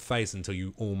smother your face until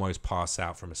you almost pass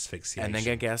out from asphyxiation. And then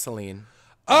get gasoline.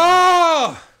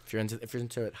 Oh! If you're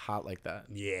into it hot like that.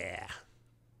 Yeah.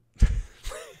 We're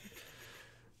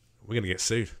going to get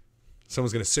sued.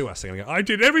 Someone's going to sue us. They're going to go, I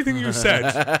did everything you said,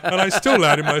 and I still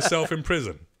landed myself in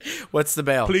prison. What's the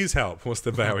bail? Please help. What's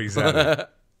the bail? Exactly.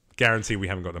 Guarantee we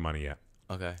haven't got the money yet.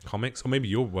 Okay. Comics? Or maybe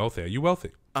you're wealthy. Are you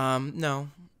wealthy? No.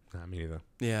 Nah, me neither.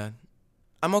 Yeah.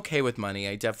 I'm okay with money.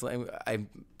 I'm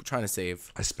trying to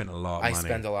save. I spent a lot of money. I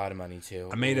spend a lot of money too.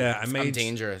 I'm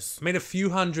dangerous. I made a few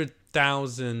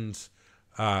 $100,000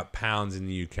 pounds in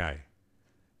the UK.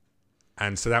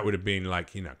 And so that would have been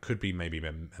like, could be maybe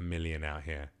a million out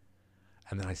here.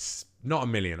 And then not a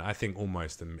million, I think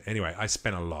almost. Anyway, I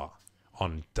spent a lot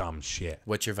on dumb shit.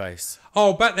 What's your vice?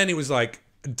 Oh, back then it was like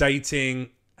dating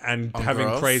and having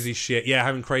girls? crazy shit. Yeah,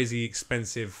 having crazy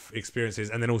expensive experiences.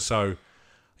 And then also,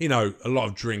 a lot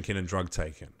of drinking and drug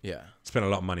taking. Yeah. Spent a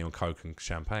lot of money on coke and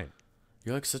champagne.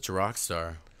 You're like such a rock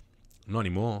star. Not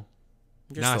anymore.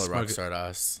 You're still a rock star to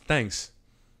us. Thanks.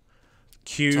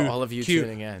 Cue to all of you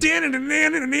tuning in. Yeah.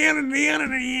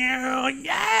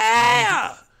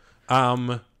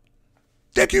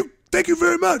 Thank you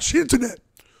very much, internet.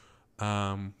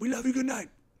 We love you. Good night.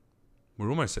 We're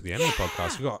almost at the end of the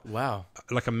podcast. We've got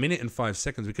like a minute and 5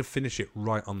 seconds. We could finish it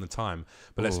right on the time,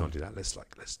 but let's not do that. Let's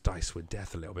dice with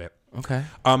death a little bit. Okay.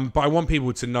 But I want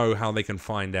people to know how they can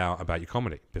find out about your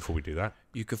comedy before we do that.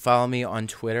 You can follow me on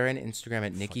Twitter and Instagram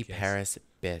at Nicky Paris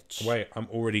bitch. Wait, I'm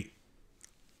already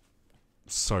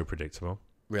so predictable.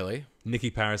 Really? Nicky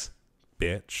Paris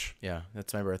bitch. Yeah,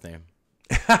 that's my birth name.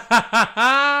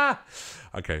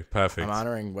 Okay, perfect. I'm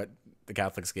honoring what the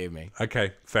Catholics gave me.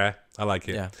 Okay, fair. I like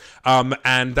it. Yeah.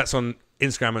 And that's on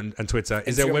Instagram and Twitter.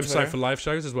 Is there a website Twitter? for live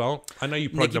shows as well? I know you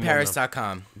plugged them on.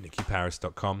 NickyParis.com.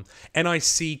 NickyParis.com.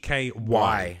 NICKY.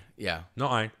 Why? Yeah.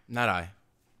 Not I. Not I.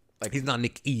 Like, he's not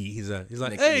Nick E. He's like,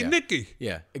 Nicky, hey, yeah. Nicky.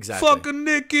 Yeah, exactly. Fucking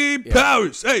Nicky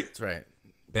Paris. Hey. That's right.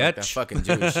 Bitch. That fucking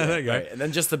Jewish shit. There you go. Right. And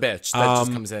then just the bitch that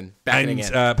just comes in. Backing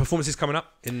in. Performances coming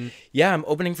up in... Yeah, I'm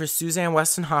opening for Suzanne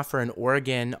Westenhofer in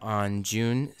Oregon on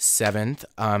June 7th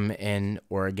in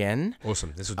Oregon.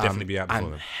 Awesome. This will definitely be out before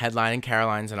I'm then. headlining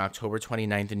Caroline's on October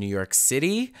 29th in New York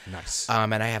City. Nice.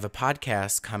 And I have a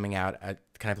podcast coming out at...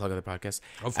 Can I plug other podcasts?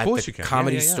 Of course you At can. the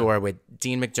Comedy Yeah. Store with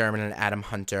Dean McDermott and Adam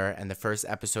Hunter. And the first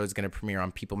episode is going to premiere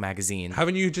on People Magazine.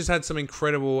 Haven't you just had some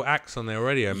incredible acts on there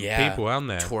already? People on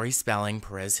there. Tori Spelling,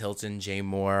 Perez Hilton, Jay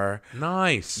Moore.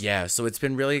 Nice. Yeah, so it's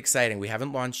been really exciting. We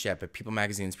haven't launched yet, but People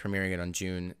Magazine's premiering it on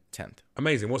June 10th.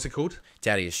 Amazing. What's it called?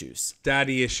 Daddy Issues.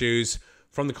 Daddy Issues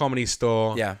from the Comedy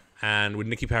Store. Yeah. And with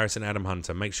Nicky Paris and Adam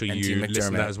Hunter. Make sure And you Dean listen to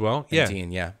McDermott that as well. And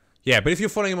Dean, yeah. Yeah, but if you're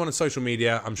following him on social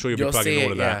media, I'm sure you'll be plugging see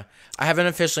all of that. Yeah. I haven't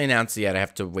officially announced it yet. I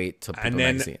have to wait till People And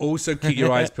then Magazine. also keep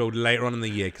your eyes peeled later on in the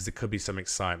year because there could be some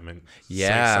excitement.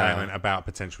 Yeah. Some excitement about a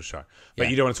potential show. But Yeah.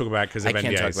 you don't want to talk about it because of I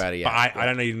can't NDAs. talk about it yet. But I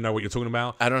don't even know what you're talking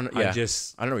about. I don't. Yeah. I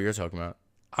don't know what you're talking about.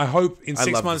 I hope in I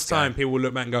 6 love months' this guy. time people will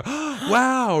look back and go, oh,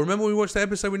 wow, remember we watched the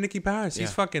episode with Nicky Paris? He's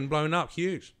Yeah. fucking blown up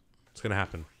huge. It's going to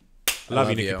happen. I love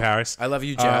you, Nicky Paris. I love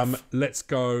you, Jeff. Let's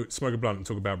go smoke a blunt and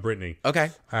talk about Britney. Okay.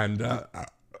 And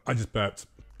I just burped.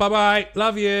 Bye-bye.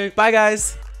 Love you. Bye,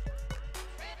 guys.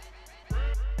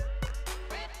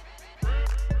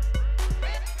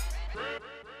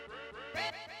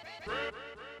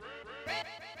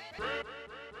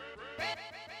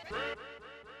 Bye.